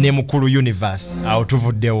ne Mukulu Universe. Awo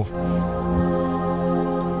tuvuddewo.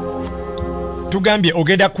 Tugambye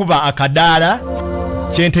ogenda kuba akadaala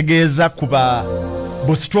kyentegeeza kuba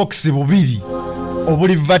bustrokes bubiri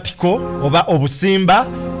obuli vertical oba obusimba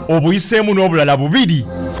obuyiseemu n'obulala bubiri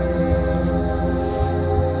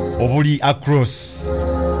obuli across.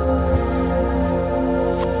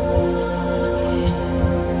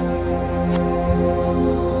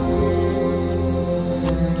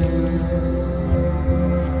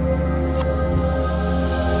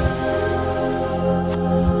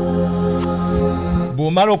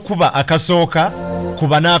 Bw'omala okuba akasooka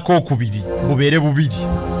kuba n'akookubiri bubeere bubiri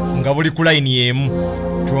nga buli ku layini y'emu,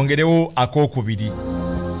 twongerewo akookubiri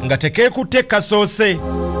nga tekeekutte kasoose.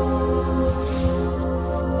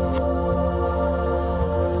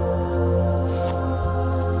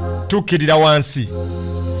 Tukkirira wansi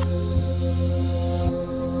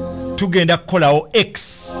tugenda kukolawo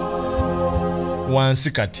X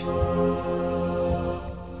wansi kati.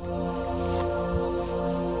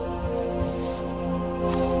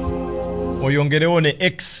 Oyongerewo ne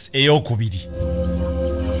X ey'okubiri.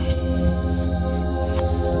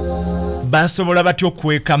 Basobola batyo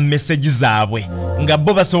okweka message zaabwe nga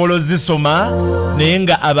bo basobola ozisoma naye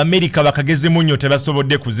nga Abamerika bakagezemu nnyo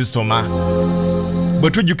tebasobodde kuzisoma.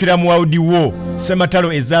 Bwe tujjukira mu audio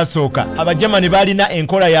sematalo ezasooka Abajamani balina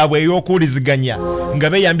enkola yaabwe ey'okuwuliziganya nga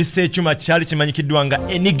beeyambisa ekyuma kyali kimanyikiddwa nga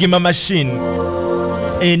Enigma machine.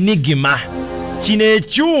 Enigma kino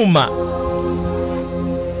ekyuma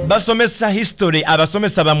basomesa history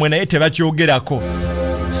abasomesa bamwe naye tebakyogerako.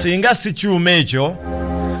 Singa si kyuma ekyo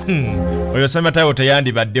oyo sematalo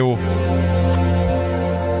teyandibaddewo.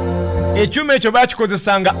 Ekyuma ekyo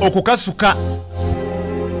bakikozesanga okukasuka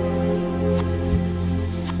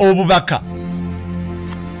obubaka.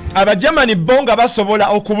 Abajamani bo nga basobola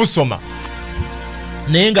okubusoma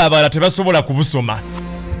naye nga abalala tebasobola kubusoma.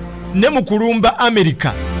 Ne mu kulumba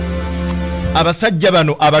Amerika abasajja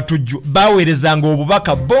bano abatujju baweerezanga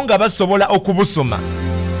obubaka bo nga basobola okubusoma.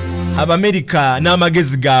 Abamerika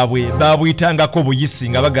n'amagezi gaabwe babuyitangako buyisi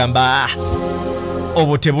nga bagamba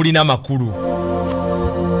obwo tebulina makulu.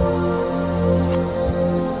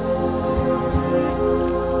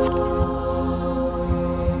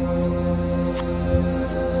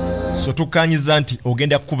 So tukanyiza nti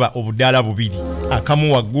ogenda kuba obudaala bubiri,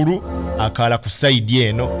 akamu waggulu akala ku side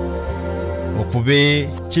eno, okube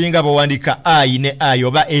kiringa bw'owandika I ne I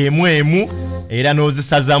oba emu era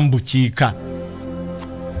n'ozisaza mu bukiika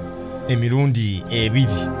emirundi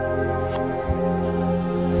ebiri.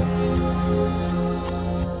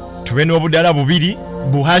 Tube n'obudaala bubiri,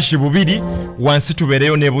 buhashi bubiri, wansi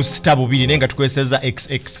tubeereyo ne busita bubiri naye nga tukweseza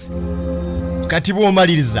XX. Kati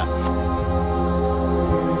bw'omaliriza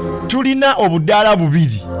tulina obudaala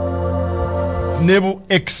bubiri ne bu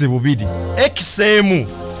X bubiri. X emu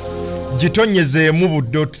gitonyezeemu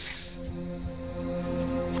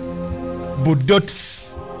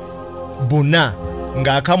budots buna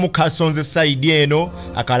nga akamu kasonze side eno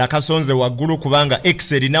akala kasonze waggulu kubanga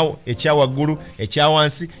X erinawo ekya waggulu ekya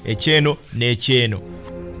wansi ekyeno n'ekyeno.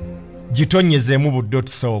 gitonyezeemu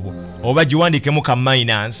buddotisi obwo oba giwandiikemu ka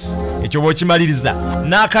minance ekyo bw'okimaliriza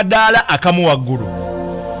n'akadaala akamu waggulu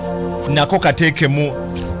nako kateekemu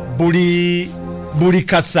buli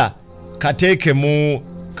kasa kateekemu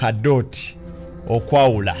kadooti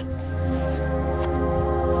okwawula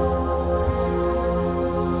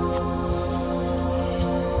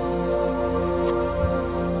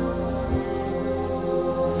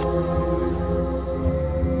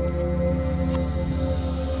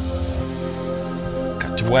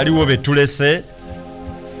kati waliwo betulese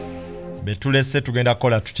tugenda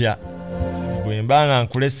kukola tutya bwe mba nga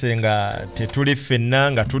nkulese nga tetuli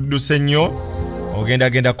ffenna nga tudduse nnyo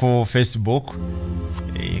ogenda ku Facebook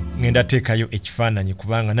ngenda teekayo ekifaananyi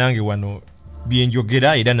kubanga nange wano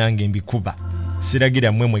byenjogera era nange mbikuba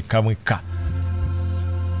siragira mmwe mwekka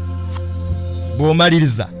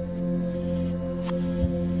bw'omaliriza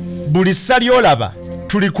buli ssa lyolaba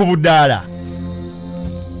tuli ku budaala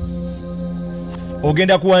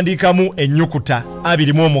ogenda kuwandiikamu ennyukuta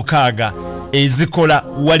 26 ezikola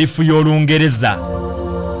walifu y'Olungereza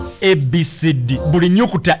ABCD buli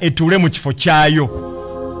nnyukuta etuule mu kifo kyayo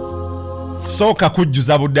sooka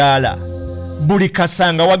kujjuza budaala buli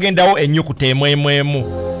kasanga wagendawo ennyukuta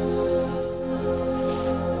emwemu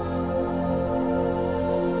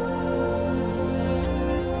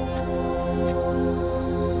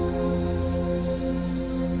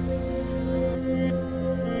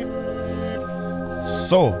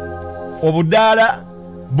so obudaala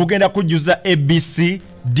bugenda kujjuza ABC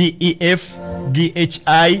DEF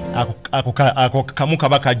GHI ako kamu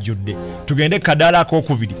kaba kajjudde tugende kadaala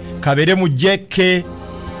akokubiri kabere mu JK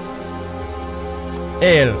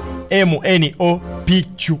L MNO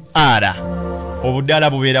PQR obudaala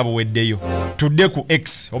bubeera buweddeyo tudde ku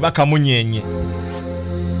X oba kamunyenye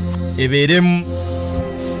ebeeremu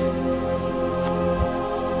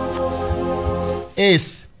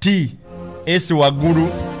S waggulu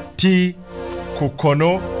T ku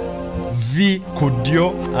kkono V ku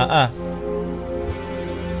ddyo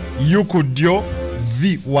U ku ddyo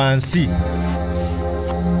V wansi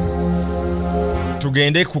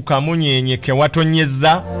tugende ku kamunyenye ke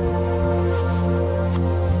watonyeza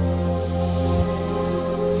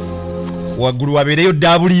waggulu wabeereyo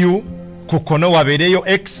W ku kkono wabeereyo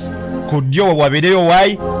X ku ddyo wabeereyo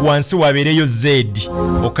Y wansi wabeereyo Z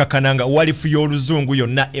okakananga walifu y'Oluzungu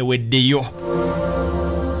yonna eweddeyo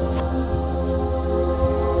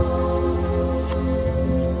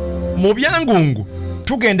mu byangungu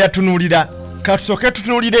tugenda tunuulira kasooke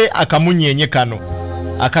tutunuulire akamunyenye kano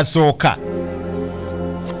akasooka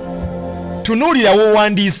tunuulira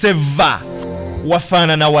wowandiise va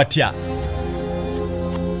wafaanana watya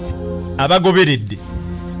abagoberedde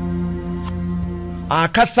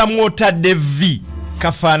akasamu otadde V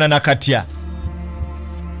kafaanana katya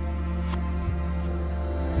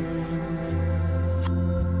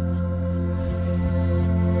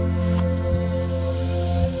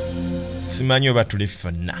simanyi oba tuli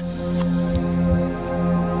ffenna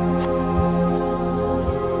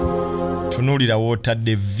tunuulira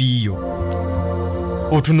wootadde viyo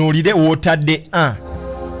otunuulire wootadde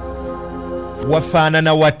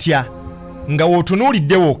wafaanana watya nga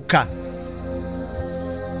wootunuulidde wokka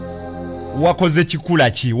wakoze kikula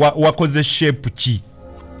ki wakoze shepu ki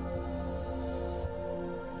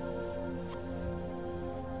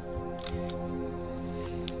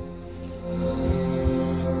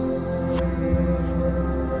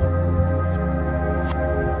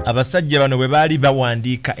abasajja bano bwe baali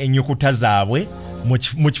bawandiika ennyukuta zaabwe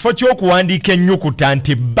mu kifo ky'okuwandiika ennyukuta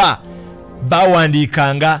nti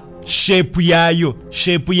bawandiikanga sheepu yaayo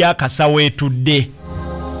sheepu y'akasawo etudde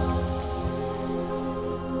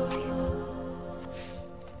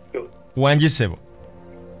wangi sebo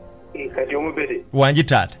kati omubere wangi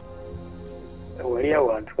taata wali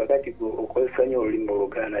awantu kakati okozesa nnyo olulimi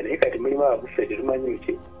Oluganda naye kati mulimu abaffe tetumanyi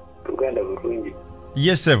ki Luganda bulungi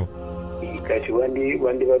ye sebo kati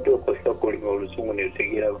wandibadde okozesa ku olulimi Oluzungu ne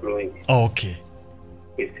lutegeera bulungi okay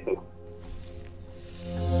yesebo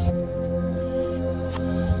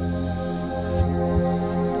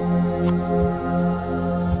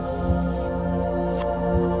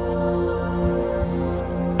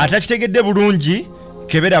atakitegedde bulungi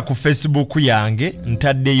kebera ku Facebook yange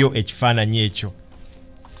ntaddeyo ekifaananyi ekyo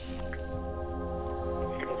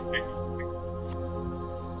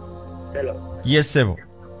yesebo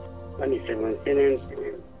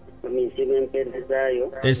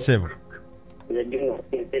esebo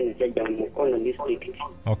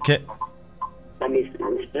okay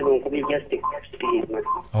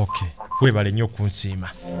okay webale nnyo kunsiima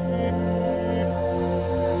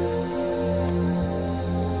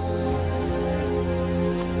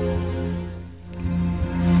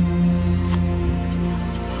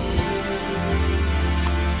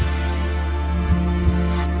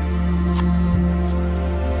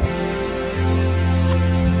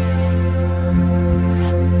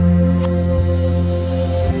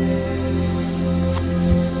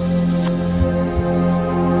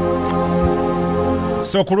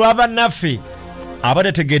So kulwaba naffe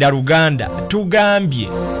abategeera Luganda tugambye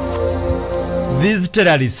these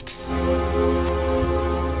terrorists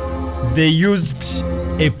they used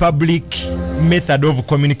a public method of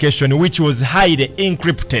communication which was highly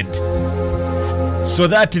encrypted so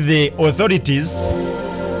that the authorities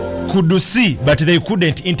could see but they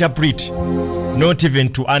couldn't interpret, not even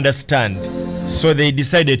to understand, so they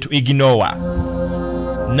decided to ignore.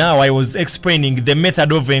 Now I was explaining the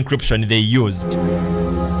method of encryption they used,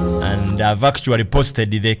 and I've actually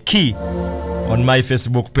posted the key on my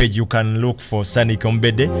Facebook page. You can look for Sunny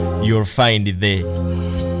Kombede, you'll find the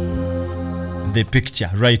picture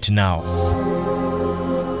right now.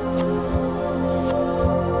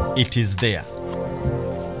 It is there.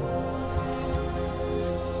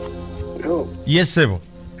 Hello. Yes, sebo.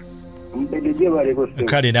 Mbede jebale koste.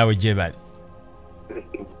 Kale nawe jebale.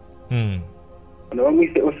 Ano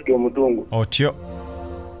bamwise Osike Mutungu. Otyo.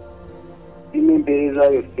 Imempereza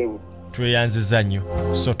yo sebo. Tweyanziza nnyo.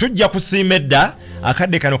 So tujja kusiima edda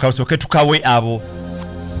akadde kano kasooke tukawe abo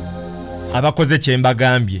abakoze kye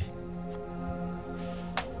mbagambye.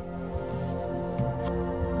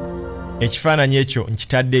 Ekifaananyi ekyo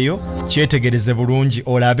nkitaddeyo kyetegereze bulungi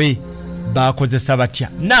olabe bakozesa batya.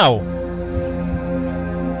 Now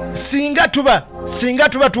singa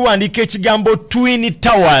tuba tuwandiika ekigambo Twin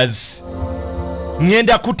Towers,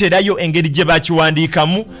 ngenda kuterayo engeri gye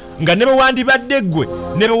bakiwandiikamu nga ne bwewandibadde ggwe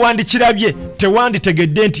ne bwewandikirabye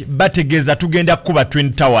tewanditegedde nti bategeeza tugenda kuba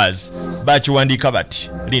Twin Towers. Bakiwandiika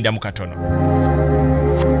bati. Linda mu katono.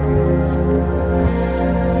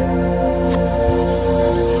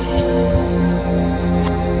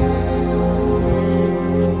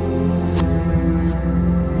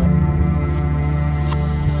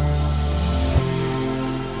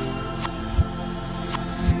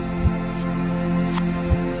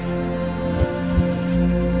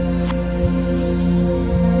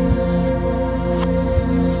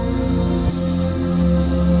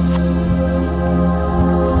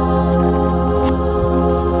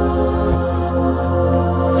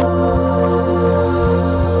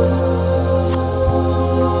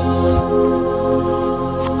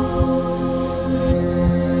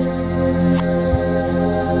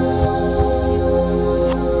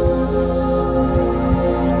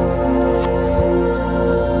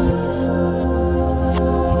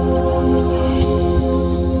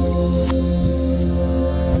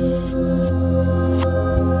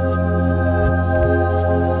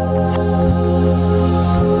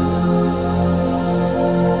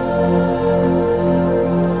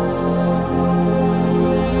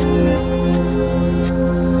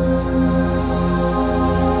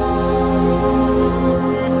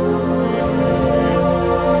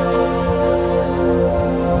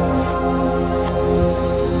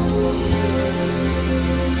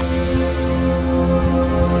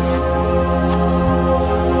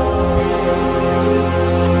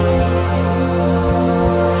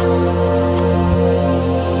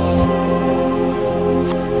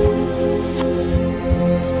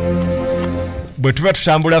 Bwe tuba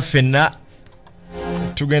tutambula ffenna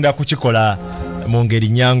tugenda kukikola mu ngeri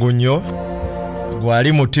nnyangu nnyo.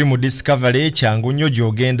 Gwali mu timu Discovery kyangu nnyo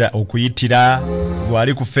gy'ogenda okuyitira.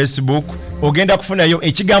 Gwali ku Facebook ogenda kufunayo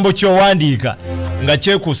ekigambo ky'owandiika nga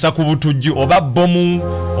kyekuusa ku butujju, oba bomu,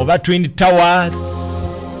 oba Twin Towers,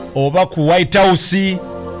 oba ku White House.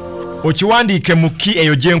 Okiwandiike mu ki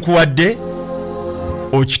eyo gye nkuwadde,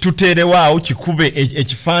 okituteerewaawo kikube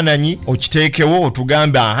ekifaananyi okiteekewo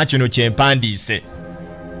otugambe aha kino kyempandiise.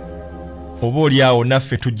 Oba oliawo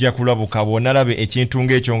naffe tujja kulabuka bw'onalabe ekintu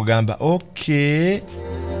ng'ekyo ngamba okay.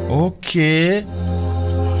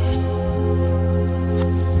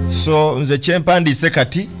 So nze kyempandiise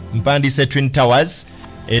kati mpandiise Twin Towers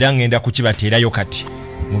era ngenda kukibateerayo kati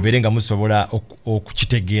mubeere nga musobola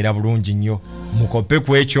okukitegeera bulungi nnyo. Mukope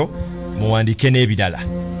ku ekyo muwandiike n'ebirala.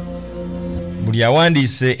 Buli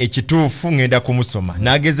awandiise ekituufu ngenda kumusoma,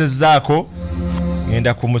 n'agezezzaako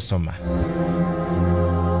ngenda kumusoma.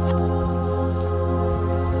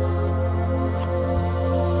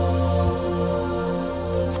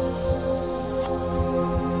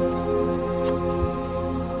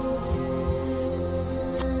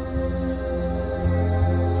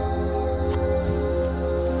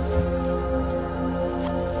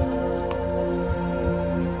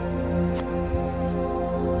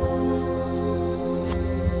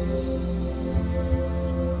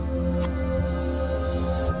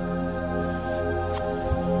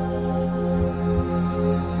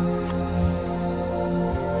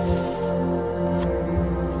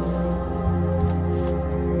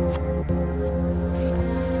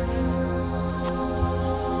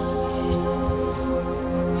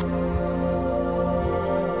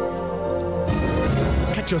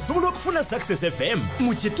 bw'otyo osobola okufuna Success FM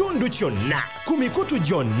mu kitundu kyonna ku mikutu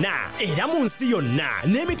gyonna era mu nsi yonna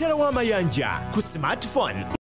n'emitala w'amayanja ku smartphone